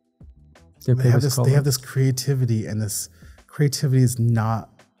 they have this creativity, and this creativity is not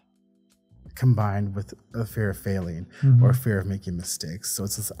combined with a fear of failing or a fear of making mistakes. So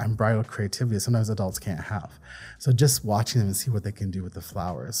it's this unbridled creativity that sometimes adults can't have. So just watching them and see what they can do with the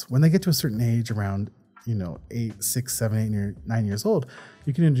flowers. When they get to a certain age, around 8, 6, 7, 8, 9 years old,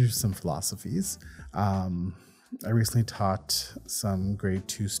 you can introduce some philosophies. I recently taught some grade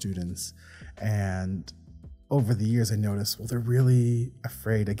 2 students, and over the years I noticed, well, they're really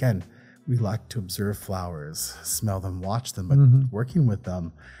afraid. Again, we like to observe flowers, smell them, watch them, but working with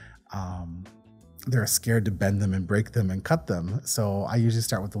them, they're scared to bend them and break them and cut them. So I usually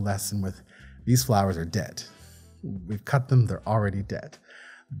start with the lesson with, these flowers are dead. We've cut them, they're already dead.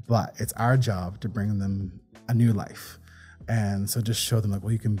 But it's our job to bring them a new life. And so just show them like,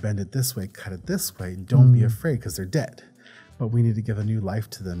 well, you can bend it this way, cut it this way. Don't be afraid because they're dead. But we need to give a new life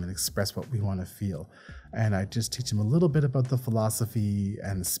to them and express what we want to feel. And I just teach them a little bit about the philosophy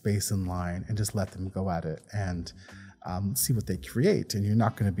and space and line and just let them go at it and see what they create. And you're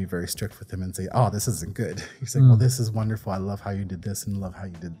not going to be very strict with them and say, oh, this isn't good. You say, well, this is wonderful. I love how you did this and love how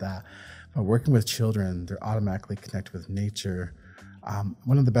you did that. But working with children, they're automatically connected with nature.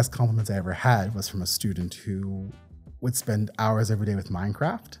 One of the best compliments I ever had was from a student who would spend hours every day with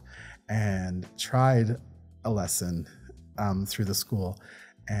Minecraft and tried a lesson through the school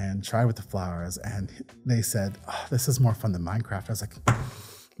and tried with the flowers. And they said, oh, this is more fun than Minecraft. I was like,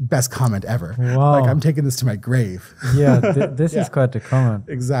 best comment ever. Wow. Like, I'm taking this to my grave. Yeah, this is quite a comment.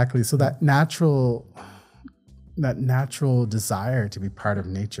 Exactly. So that natural desire to be part of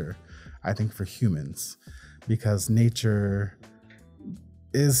nature, I think for humans, because nature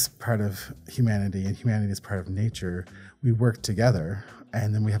is part of humanity and humanity is part of nature. We work together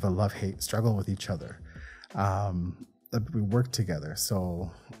and then we have a love-hate struggle with each other. We work together.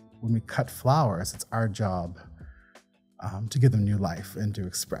 So when we cut flowers, it's our job to give them new life and to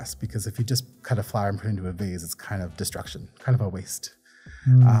express, because if you just cut a flower and put it into a vase, it's kind of destruction, kind of a waste.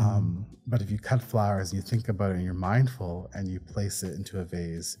 But if you cut flowers and you think about it and you're mindful and you place it into a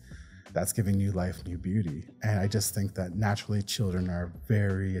vase, that's giving new life, new beauty. And I just think that naturally children are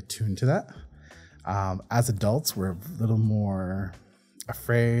very attuned to that. As adults, we're a little more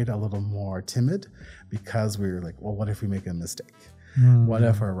afraid, a little more timid, because we're like, well, what if we make a mistake? What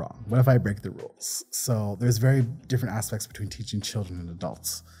if we're wrong? What if I break the rules? So there's very different aspects between teaching children and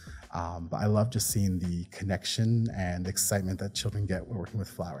adults. But I love just seeing the connection and excitement that children get when working with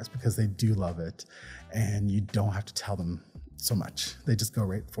flowers, because they do love it and you don't have to tell them so much. They just go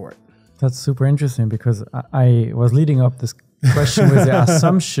right for it. That's super interesting, because I was leading up this question with the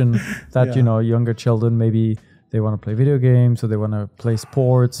assumption that, younger children, maybe they want to play video games or they want to play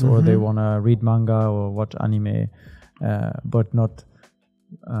sports or they want to read manga or watch anime, but not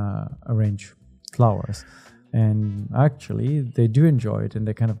arrange flowers. And actually, they do enjoy it, and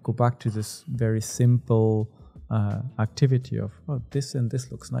they kind of go back to this very simple activity of, oh, this and this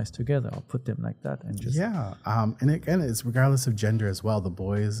looks nice together. I'll put them like that and just... Yeah. And again, it's regardless of gender as well. The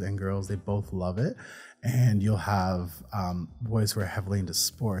boys and girls, they both love it. And you'll have boys who are heavily into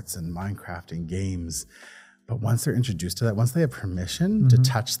sports and Minecraft and games. But once they're introduced to that, once they have permission to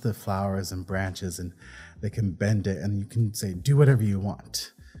touch the flowers and branches, and they can bend it, and you can say, do whatever you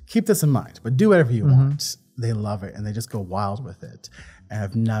want. Keep this in mind, but do whatever you want. They love it and they just go wild with it. And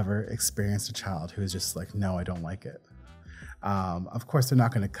I've never experienced a child who is just like, no, I don't like it. Of course, they're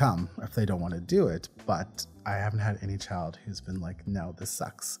not going to come if they don't want to do it, but I haven't had any child who's been like, no, this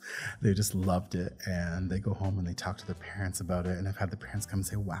sucks. They just loved it, and they go home and they talk to their parents about it. And I've had the parents come and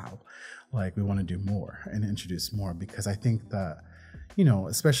say, wow, like, we want to do more and introduce more, because I think that,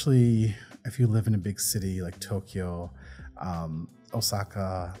 especially if you live in a big city like Tokyo,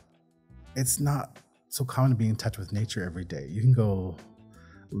 Osaka, it's not so common to be in touch with nature every day. You can go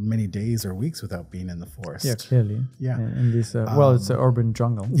many days or weeks without being in the forest. Yeah, clearly. Yeah. In this, it's an urban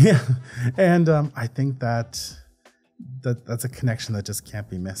jungle. Yeah. And I think that's a connection that just can't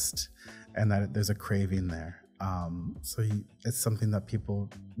be missed, and that there's a craving there. It's something that people,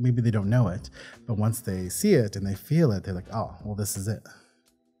 maybe they don't know it, but once they see it and they feel it, they're like, oh, well, this is it.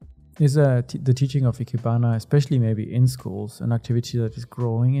 Is the teaching of Ikebana, especially maybe in schools, an activity that is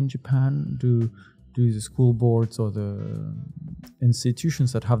growing in Japan? Do the school boards or the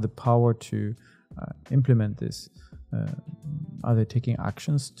institutions that have the power to implement this, are they taking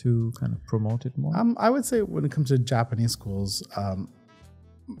actions to kind of promote it more? I would say when it comes to Japanese schools,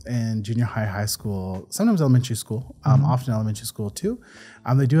 and junior high school, sometimes elementary school, often elementary school too,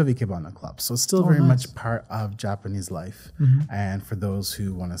 they do have Ikebana clubs. So it's still very much part of Japanese life, and for those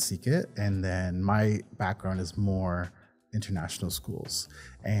who want to seek it. And then my background is more international schools,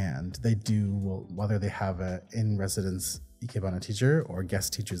 and they do, whether they have a in-residence Ikebana teacher or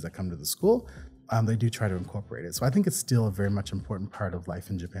guest teachers that come to the school, they do try to incorporate it. So I think it's still a very much important part of life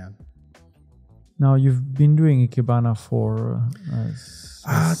in Japan. Now, you've been doing Ikebana for...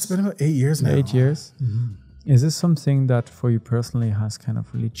 it's been about 8 years now. 8 years. Is this something that for you personally has kind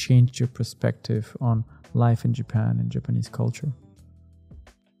of really changed your perspective on life in Japan and Japanese culture?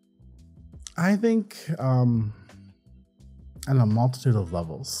 I think on a multitude of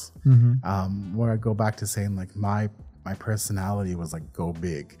levels, where I go back to saying like my personality was like go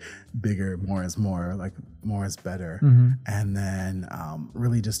big, bigger, more is more, like more is better. And then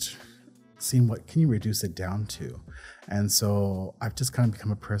really just seeing what can you reduce it down to. And so I've just kind of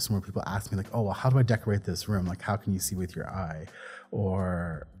become a person where people ask me like, oh, well, how do I decorate this room? Like, how can you see with your eye?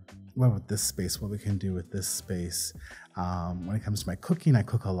 Or what with this space, what we can do with this space. When it comes to my cooking, I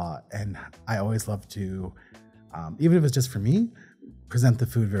cook a lot. And I always love to, even if it's just for me, present the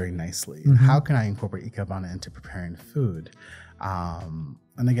food very nicely. How can I incorporate Ikebana into preparing food? And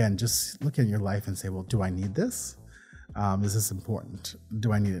again, just look at your life and say, well, do I need this? Is this important?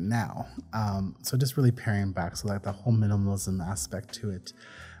 Do I need it now? So just really paring back. So like the whole minimalism aspect to it,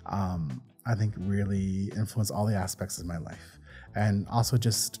 I think really influenced all the aspects of my life. And also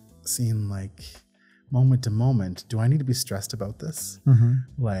just seeing like moment to moment, do I need to be stressed about this?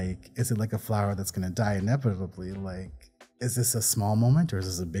 Like, is it like a flower that's going to die inevitably? Like, is this a small moment or is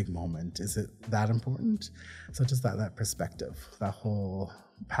this a big moment? Is it that important? So just that perspective, that whole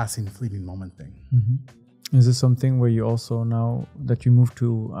passing, fleeting moment thing. Is this something where you also now that you moved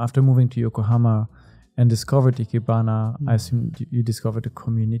to, after moving to Yokohama and discovered Ikebana, I assume you discovered a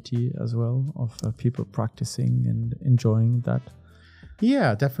community as well of people practicing and enjoying that?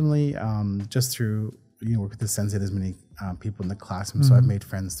 Yeah, definitely. Just through, work with the sensei, there's many people in the classroom. So I've made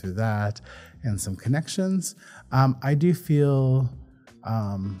friends through that and some connections. I do feel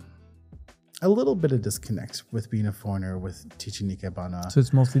a little bit of disconnect with being a foreigner, with teaching Ikebana. So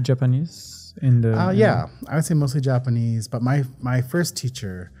it's mostly Japanese in the... yeah, I would say mostly Japanese. But my first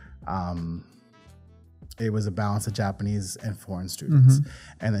teacher, it was a balance of Japanese and foreign students.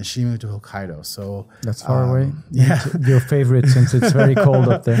 And then she moved to Hokkaido. So that's far away. Yeah. Your favorite since it's very cold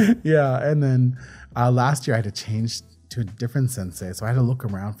up there. Yeah. And then last year I had to change to a different sensei. So I had to look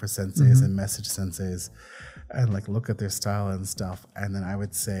around for senseis and message senseis and like look at their style and stuff. And then I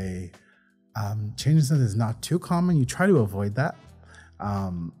would say changing sensei is not too common. You try to avoid that.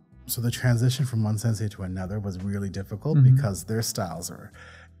 So the transition from one sensei to another was really difficult because their styles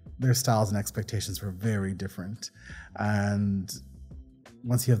and expectations were very different. And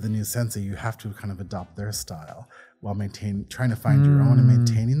once you have the new sensei, you have to kind of adopt their style while trying to find your own and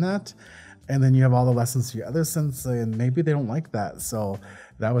maintaining that. And then you have all the lessons to your other sensei, and maybe they don't like that. So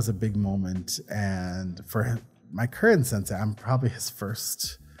that was a big moment. And for my current sensei, I'm probably his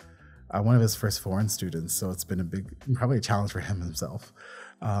first, one of his first foreign students. So it's been probably a challenge for him himself.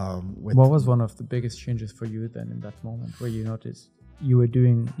 What was one of the biggest changes for you then in that moment where you noticed you were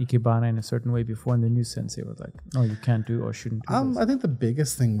doing Ikebana in a certain way before and the new sensei was like, no, you can't do or shouldn't do this? I think the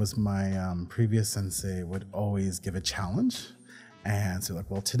biggest thing was my previous sensei would always give a challenge. And so like,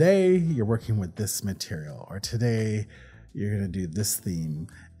 well, today you're working with this material, or today you're going to do this theme.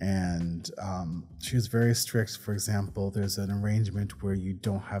 And she was very strict. For example, there's an arrangement where you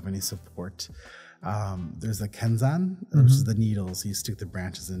don't have any support. There's a kenzan, which is the needles you stick the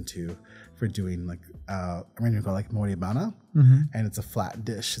branches into for doing like arrangement called like moribana, and it's a flat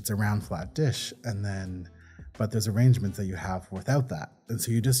dish. It's a round flat dish, but there's arrangements that you have without that, and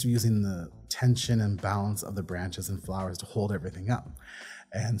so you're just using the tension and balance of the branches and flowers to hold everything up.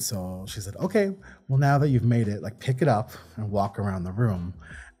 And so she said, okay, well, now that you've made it, like pick it up and walk around the room.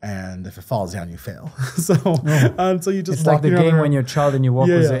 And if it falls down, you fail. So you just it's like the game when you're a child and you walk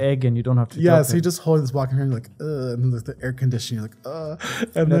with the egg and you don't have to. Yeah, so you just hold this walking around, you're like, and there's the air conditioning, you're like,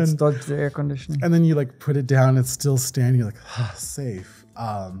 and let's dodge the air conditioning. And then you like put it down, it's still standing, you're like, safe.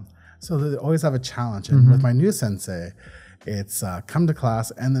 So they always have a challenge. And with my new sensei, it's come to class,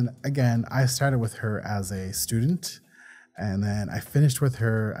 and then again, I started with her as a student, and then I finished with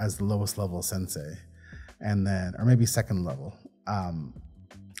her as the lowest level sensei, and then or maybe second level.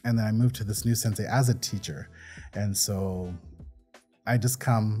 And then I moved to this new sensei as a teacher. And so I just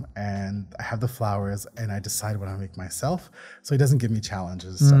come and I have the flowers and I decide what I make myself. So he doesn't give me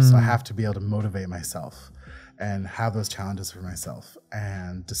challenges and stuff. So I have to be able to motivate myself and have those challenges for myself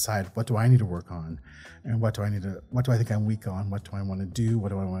and decide what do I need to work on and what do I think I'm weak on? What do I want to do? What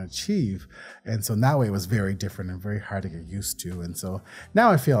do I want to achieve? And so in that way it was very different and very hard to get used to. And so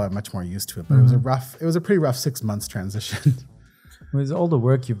now I feel I'm much more used to it, but it was a pretty rough 6 months transition. With all the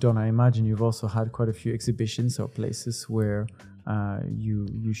work you've done, I imagine you've also had quite a few exhibitions or places where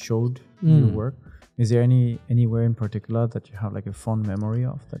you showed your work. Is there anywhere in particular that you have like a fond memory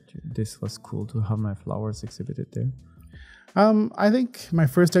of that this was cool to have my flowers exhibited there? I think my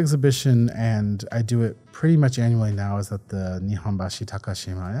first exhibition, and I do it pretty much annually now, is at the Nihonbashi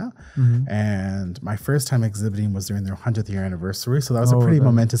Takashimaya. And my first time exhibiting was during their 100th year anniversary. So that was a pretty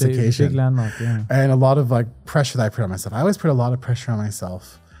momentous occasion. Big landmark, yeah. And a lot of like pressure that I put on myself. I always put a lot of pressure on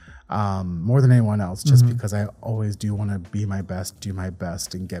myself, more than anyone else, just because I always do want to be my best, do my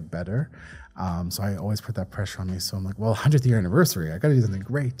best, and get better. So I always put that pressure on me. So I'm like, well, 100th year anniversary, I got to do something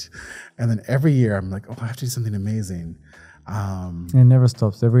great. And then every year I'm like, oh, I have to do something amazing. It never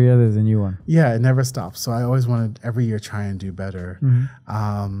stops. Every year there's a new one. Yeah, it never stops. So I always wanted every year try and do better.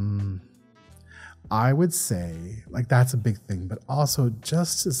 I would say like that's a big thing, but also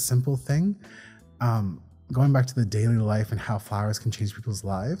just a simple thing. Going back to the daily life and how flowers can change people's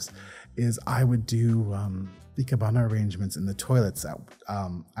lives, is I would do Ikebana arrangements in the toilets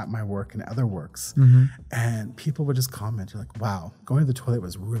at my work and other works. And people would just comment, like, wow, going to the toilet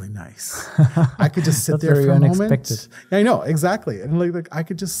was really nice. I could just sit there for a moment. Yeah, I know, exactly. And like I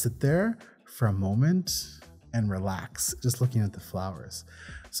could just sit there for a moment and relax, just looking at the flowers.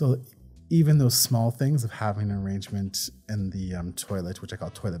 So even those small things of having an arrangement in the toilet, which I call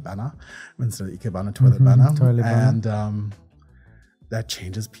toilet bana, instead of Ikebana, toilet bana. And that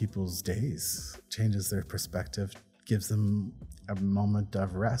changes people's days, changes their perspective, gives them a moment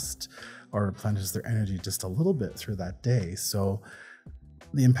of rest, or replenishes their energy just a little bit through that day. So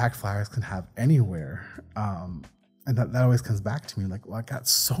the impact flowers can have anywhere. And that always comes back to me like, well, I got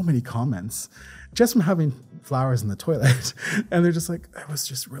so many comments just from having flowers in the toilet. And they're just like, it was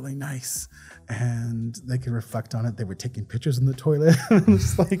just really nice. And they could reflect on it. They were taking pictures in the toilet.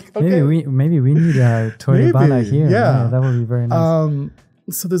 Just like, okay. Maybe we need a toilet bana here. Yeah, that would be very nice.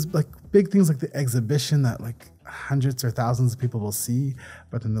 So there's like big things like the exhibition that like hundreds or thousands of people will see,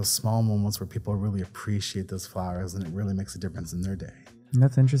 but then those small moments where people really appreciate those flowers and it really makes a difference in their day. And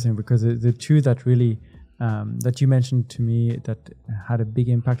that's interesting because the two that really that you mentioned to me that had a big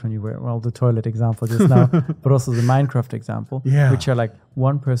impact on you were, well, the toilet example just now, but also the Minecraft example, which are like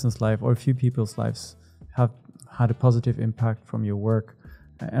one person's life or a few people's lives have had a positive impact from your work.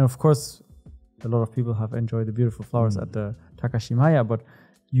 And of course, a lot of people have enjoyed the beautiful flowers at the Takashimaya, but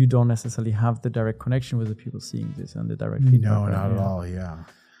you don't necessarily have the direct connection with the people seeing this and the direct feedback. No, not at all, yeah.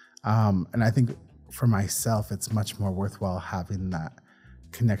 And I think for myself, it's much more worthwhile having that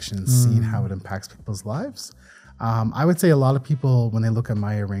connection and seeing how it impacts people's lives. I would say a lot of people, when they look at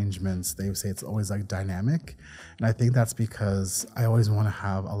my arrangements, they would say it's always like dynamic. And I think that's because I always want to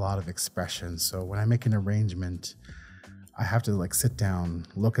have a lot of expression. So when I make an arrangement, I have to like sit down,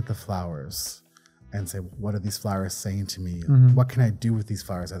 look at the flowers and say, what are these flowers saying to me? What can I do with these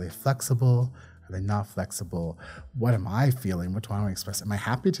flowers? Are they flexible? Are they not flexible? What am I feeling? What do I want to express? Am I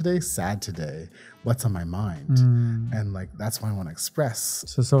happy today? Sad today? What's on my mind? And like, that's what I want to express.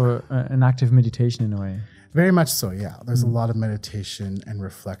 So an active meditation in a way. Very much so, yeah. There's a lot of meditation and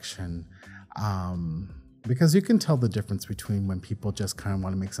reflection because you can tell the difference between when people just kind of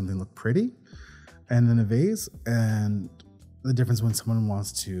want to make something look pretty and in a vase, and the difference when someone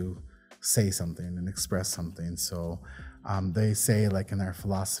wants to say something and express something. So they say, like in their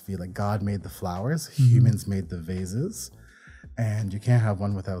philosophy, like God made the flowers, humans made the vases, and you can't have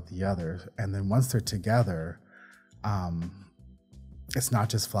one without the other. And then once they're together, it's not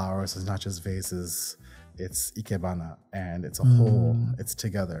just flowers, it's not just vases, it's Ikebana, and it's a whole, it's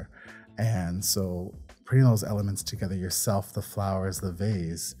together. And so putting those elements together, yourself, the flowers, the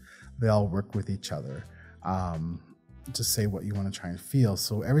vase, they all work with each other to say what you want to try and feel.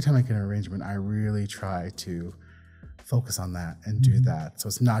 So every time I make an arrangement, I really try to focus on that and do that. So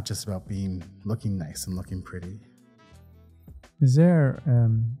it's not just about looking nice and looking pretty. Is there,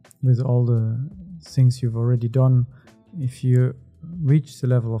 with all the things you've already done, if you reach the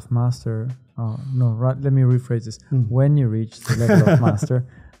level of master, let me rephrase this. When you reach the level of master,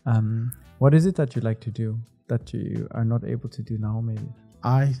 what is it that you like to do that you are not able to do now, maybe?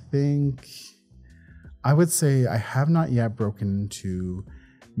 I would say I have not yet broken into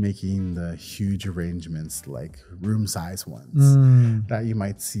making the huge arrangements, like room size ones that you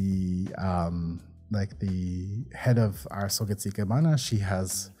might see. Like the head of our Sogetsu Ikebana, she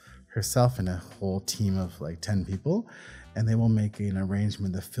has herself and a whole team of like 10 people, and they will make an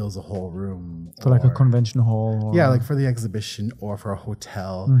arrangement that fills a whole room. For like a convention hall? Yeah, like for the exhibition or for a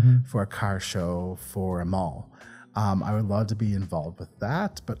hotel, for a car show, for a mall. I would love to be involved with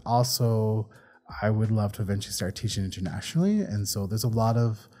that, but also I would love to eventually start teaching internationally. And so there's a lot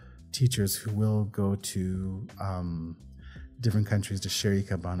of teachers who will go to different countries to share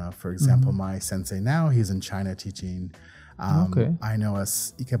Ikebana. For example, my sensei now, he's in China teaching. I know a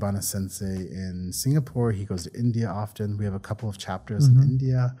Ikebana sensei in Singapore. He goes to India often. We have a couple of chapters in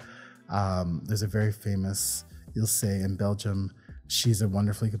India. There's a very famous you'll say in Belgium, she's a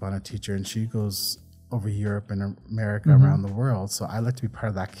wonderful Ikebana teacher and she goes over Europe and America, around the world. So I like to be part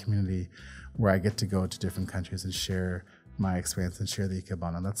of that community where I get to go to different countries and share my experience and share the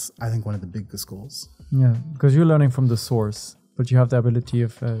Ikebana. That's, I think, one of the biggest goals. Yeah, because you're learning from the source, but you have the ability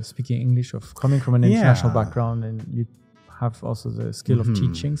of speaking English, of coming from an international background, and you have also the skill of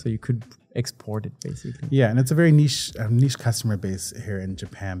teaching, so you could export it basically. Yeah, and it's a very niche customer base here in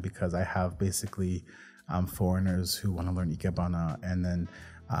Japan, because I have basically foreigners who want to learn Ikebana, and then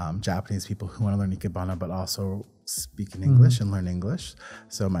Japanese people who want to learn Ikebana but also speak in English and learn English.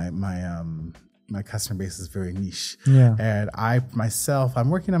 So my customer base is very niche. Yeah. And I'm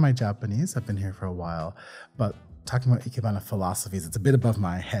working on my Japanese. I've been here for a while, but talking about Ikebana philosophies, it's a bit above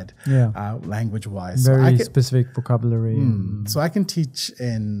my head, language-wise. Very specific vocabulary. So I can teach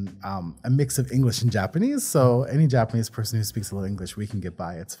in a mix of English and Japanese. So any Japanese person who speaks a little English, we can get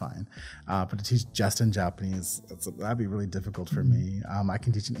by. It's fine. But to teach just in Japanese, that'd be really difficult for me. I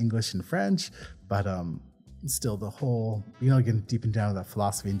can teach in English and French, but still the whole, getting deep and down to that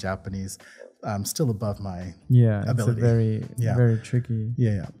philosophy in Japanese, still above my ability. It's very tricky.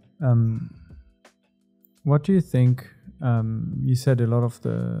 Yeah. What do you think? You said a lot of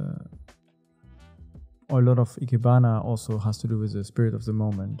Ikebana also has to do with the spirit of the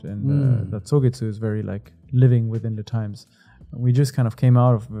moment, and that Sogetsu is very like living within the times. We just kind of came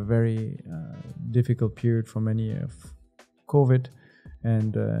out of a very difficult period for many of COVID,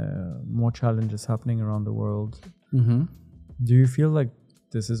 and more challenges happening around the world. Do you feel like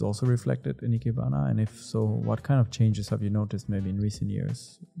this is also reflected in Ikebana? And if so, what kind of changes have you noticed maybe in recent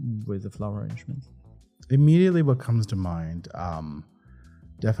years with the flower arrangements? Immediately what comes to mind,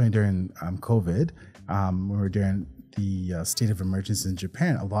 definitely during COVID, when we were during the state of emergency in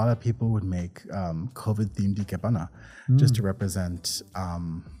Japan, a lot of people would make COVID-themed Ikebana just to represent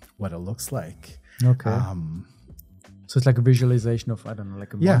what it looks like. Okay. So it's like a visualization of, I don't know,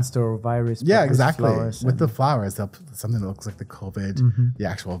 like a monster or virus. Yeah, exactly. With the flowers, something that looks like the COVID, the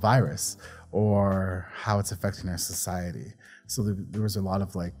actual virus, or how it's affecting our society. So there was a lot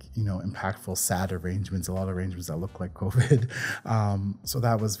of impactful, sad arrangements, a lot of arrangements that look like COVID. So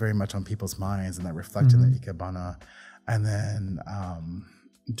that was very much on people's minds, and that reflected in the Ikebana. And then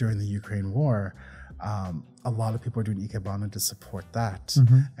during the Ukraine war, a lot of people are doing Ikebana to support that.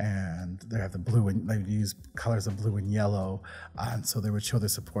 And they have the blue, and they use colors of blue and yellow. And so they would show their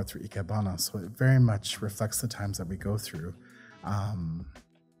support through Ikebana. So it very much reflects the times that we go through.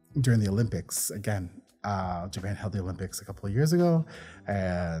 During the Olympics, again, Japan held the Olympics a couple of years ago,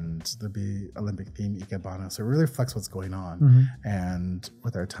 and there'll be Olympic theme Ikebana. So it really reflects what's going on and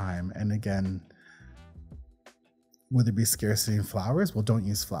with our time. And again, would there be scarcity in flowers? Well, don't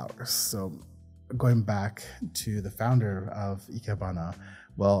use flowers. So going back to the founder of Ikebana,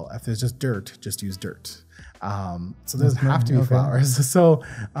 well, if there's just dirt, just use dirt. So there doesn't have to be flowers. So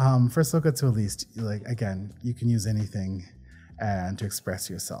for Sogetsu, at least, again, you can use anything and to express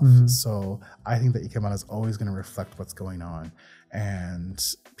yourself. So I think that Ikebana is always going to reflect what's going on, and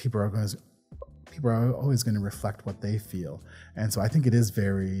people are always going to reflect what they feel. And so I think it is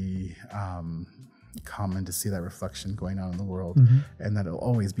very common to see that reflection going on in the world, and that it'll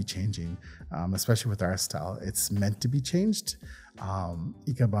always be changing, especially with our style. It's meant to be changed.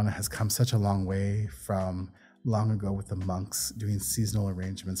 Ikebana has come such a long way from long ago with the monks doing seasonal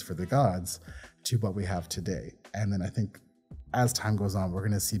arrangements for the gods to what we have today. And then I think as time goes on, we're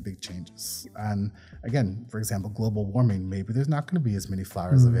going to see big changes. And again, for example, global warming, maybe there's not going to be as many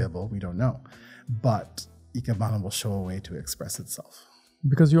flowers available. We don't know. But Ikebana will show a way to express itself.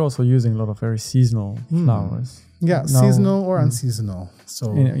 Because you're also using a lot of very seasonal flowers. Yeah, seasonal or unseasonal.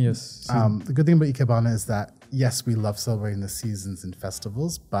 So yes. The good thing about Ikebana is that, yes, we love celebrating the seasons and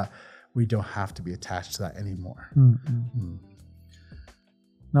festivals, but we don't have to be attached to that anymore.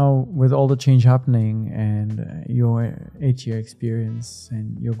 Now, with all the change happening and your 8-year experience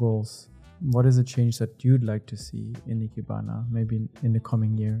and your goals, what is a change that you'd like to see in Ikebana, maybe in the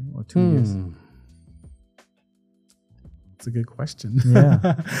coming year or 2 years? It's a good question.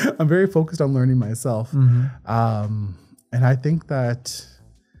 Yeah. I'm very focused on learning myself. And I think that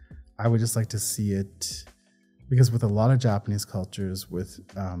I would just like to see it, because with a lot of Japanese cultures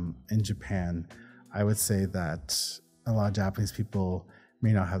in Japan, I would say that a lot of Japanese people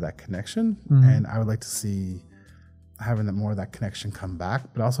may not have that connection. And I would like to see having more of that connection come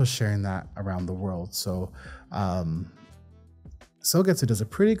back, but also sharing that around the world. So Sogetsu does a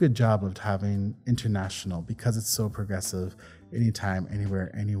pretty good job of having international, because it's so progressive, anytime,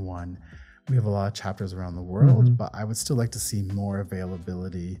 anywhere, anyone. We have a lot of chapters around the world, but I would still like to see more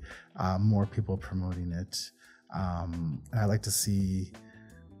availability, more people promoting it. And I like to see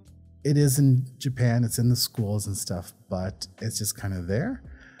it is in Japan, it's in the schools and stuff, but it's just kind of there.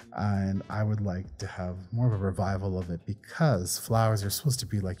 And I would like to have more of a revival of it, because flowers are supposed to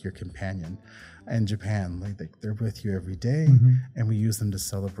be like your companion. In Japan, like they're with you every day, and we use them to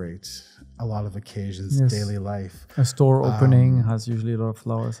celebrate a lot of occasions, daily life. A store opening has usually a lot of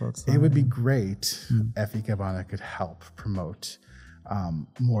flowers outside. It would be great if Ikebana could help promote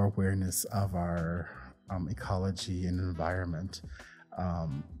more awareness of our ecology and environment.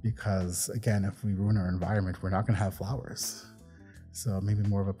 Because again, if we ruin our environment, we're not going to have flowers. So maybe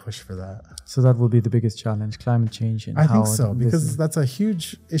more of a push for that. So that will be the biggest challenge, climate change. And I think so, because that's a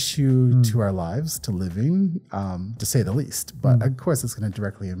huge issue to our lives, to living, to say the least. But of course, it's going to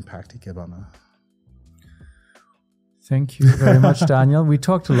directly impact Ikebana. Thank you very much, Daniel. We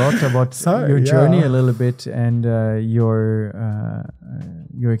talked a lot about your journey a little bit, and your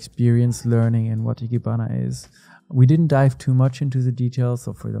experience learning and what Ikebana is. We didn't dive too much into the details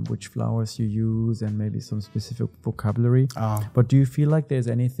of, for example, which flowers you use and maybe some specific vocabulary. But do you feel like there's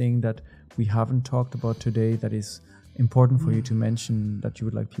anything that we haven't talked about today that is important for you to mention, that you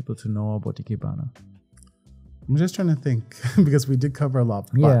would like people to know about Ikebana? I'm just trying to think, because we did cover a lot,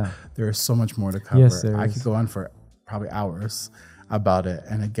 but there is so much more to cover. Yes, I could go on for probably hours about it.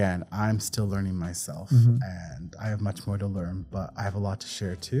 And again, I'm still learning myself, and I have much more to learn, but I have a lot to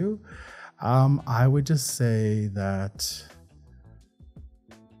share too. I would just say that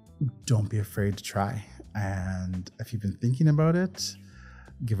don't be afraid to try. And if you've been thinking about it,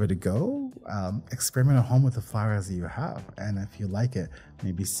 give it a go. Experiment at home with the flowers that you have. And if you like it,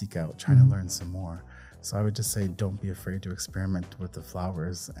 maybe seek out trying to learn some more. So I would just say don't be afraid to experiment with the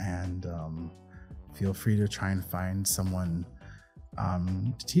flowers, and feel free to try and find someone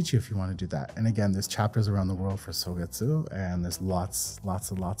to teach you if you want to do that. And again, there's chapters around the world for Sogetsu, and there's lots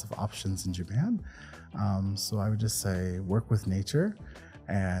of options in Japan. So I would just say work with nature,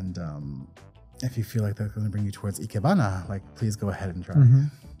 and if you feel like that's going to bring you towards Ikebana, like, please go ahead and try.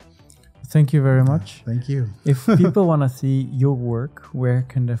 Thank you very much. Thank you. If people want to see your work, where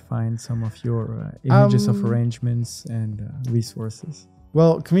can they find some of your images of arrangements and resources?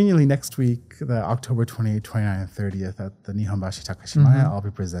 Well, conveniently next week, the October 28th, 29th, and 30th at the Nihonbashi Takashimaya, I'll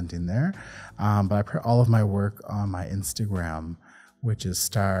be presenting there. But I put all of my work on my Instagram, which is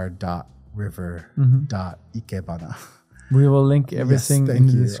star.river.ikebana. We will link everything in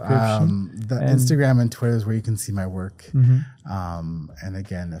the description. The Instagram and Twitter is where you can see my work. And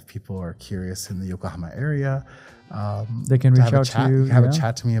again, if people are curious in the Yokohama area, they can reach out to you. Have a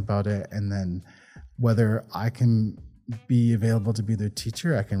chat to me about it. And then whether I can be available to be their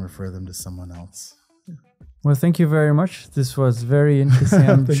teacher, I can refer them to someone else. Well, thank you very much. This was very interesting.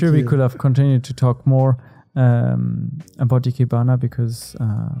 I'm sure we could have continued to talk more about Ikebana, because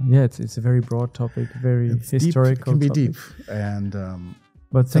it's a very broad topic, very historical. It can be topic. deep and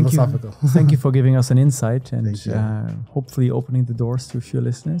but thank you, thank you for giving us an insight and hopefully opening the doors to a few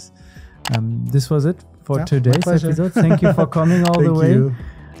listeners. This was it for today's episode. Thank you for coming all the way.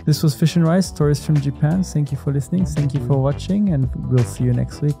 This was Fish and Rice, Stories from Japan. Thank you for listening. Thank you for watching, and we'll see you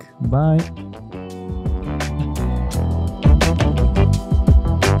next week. Bye.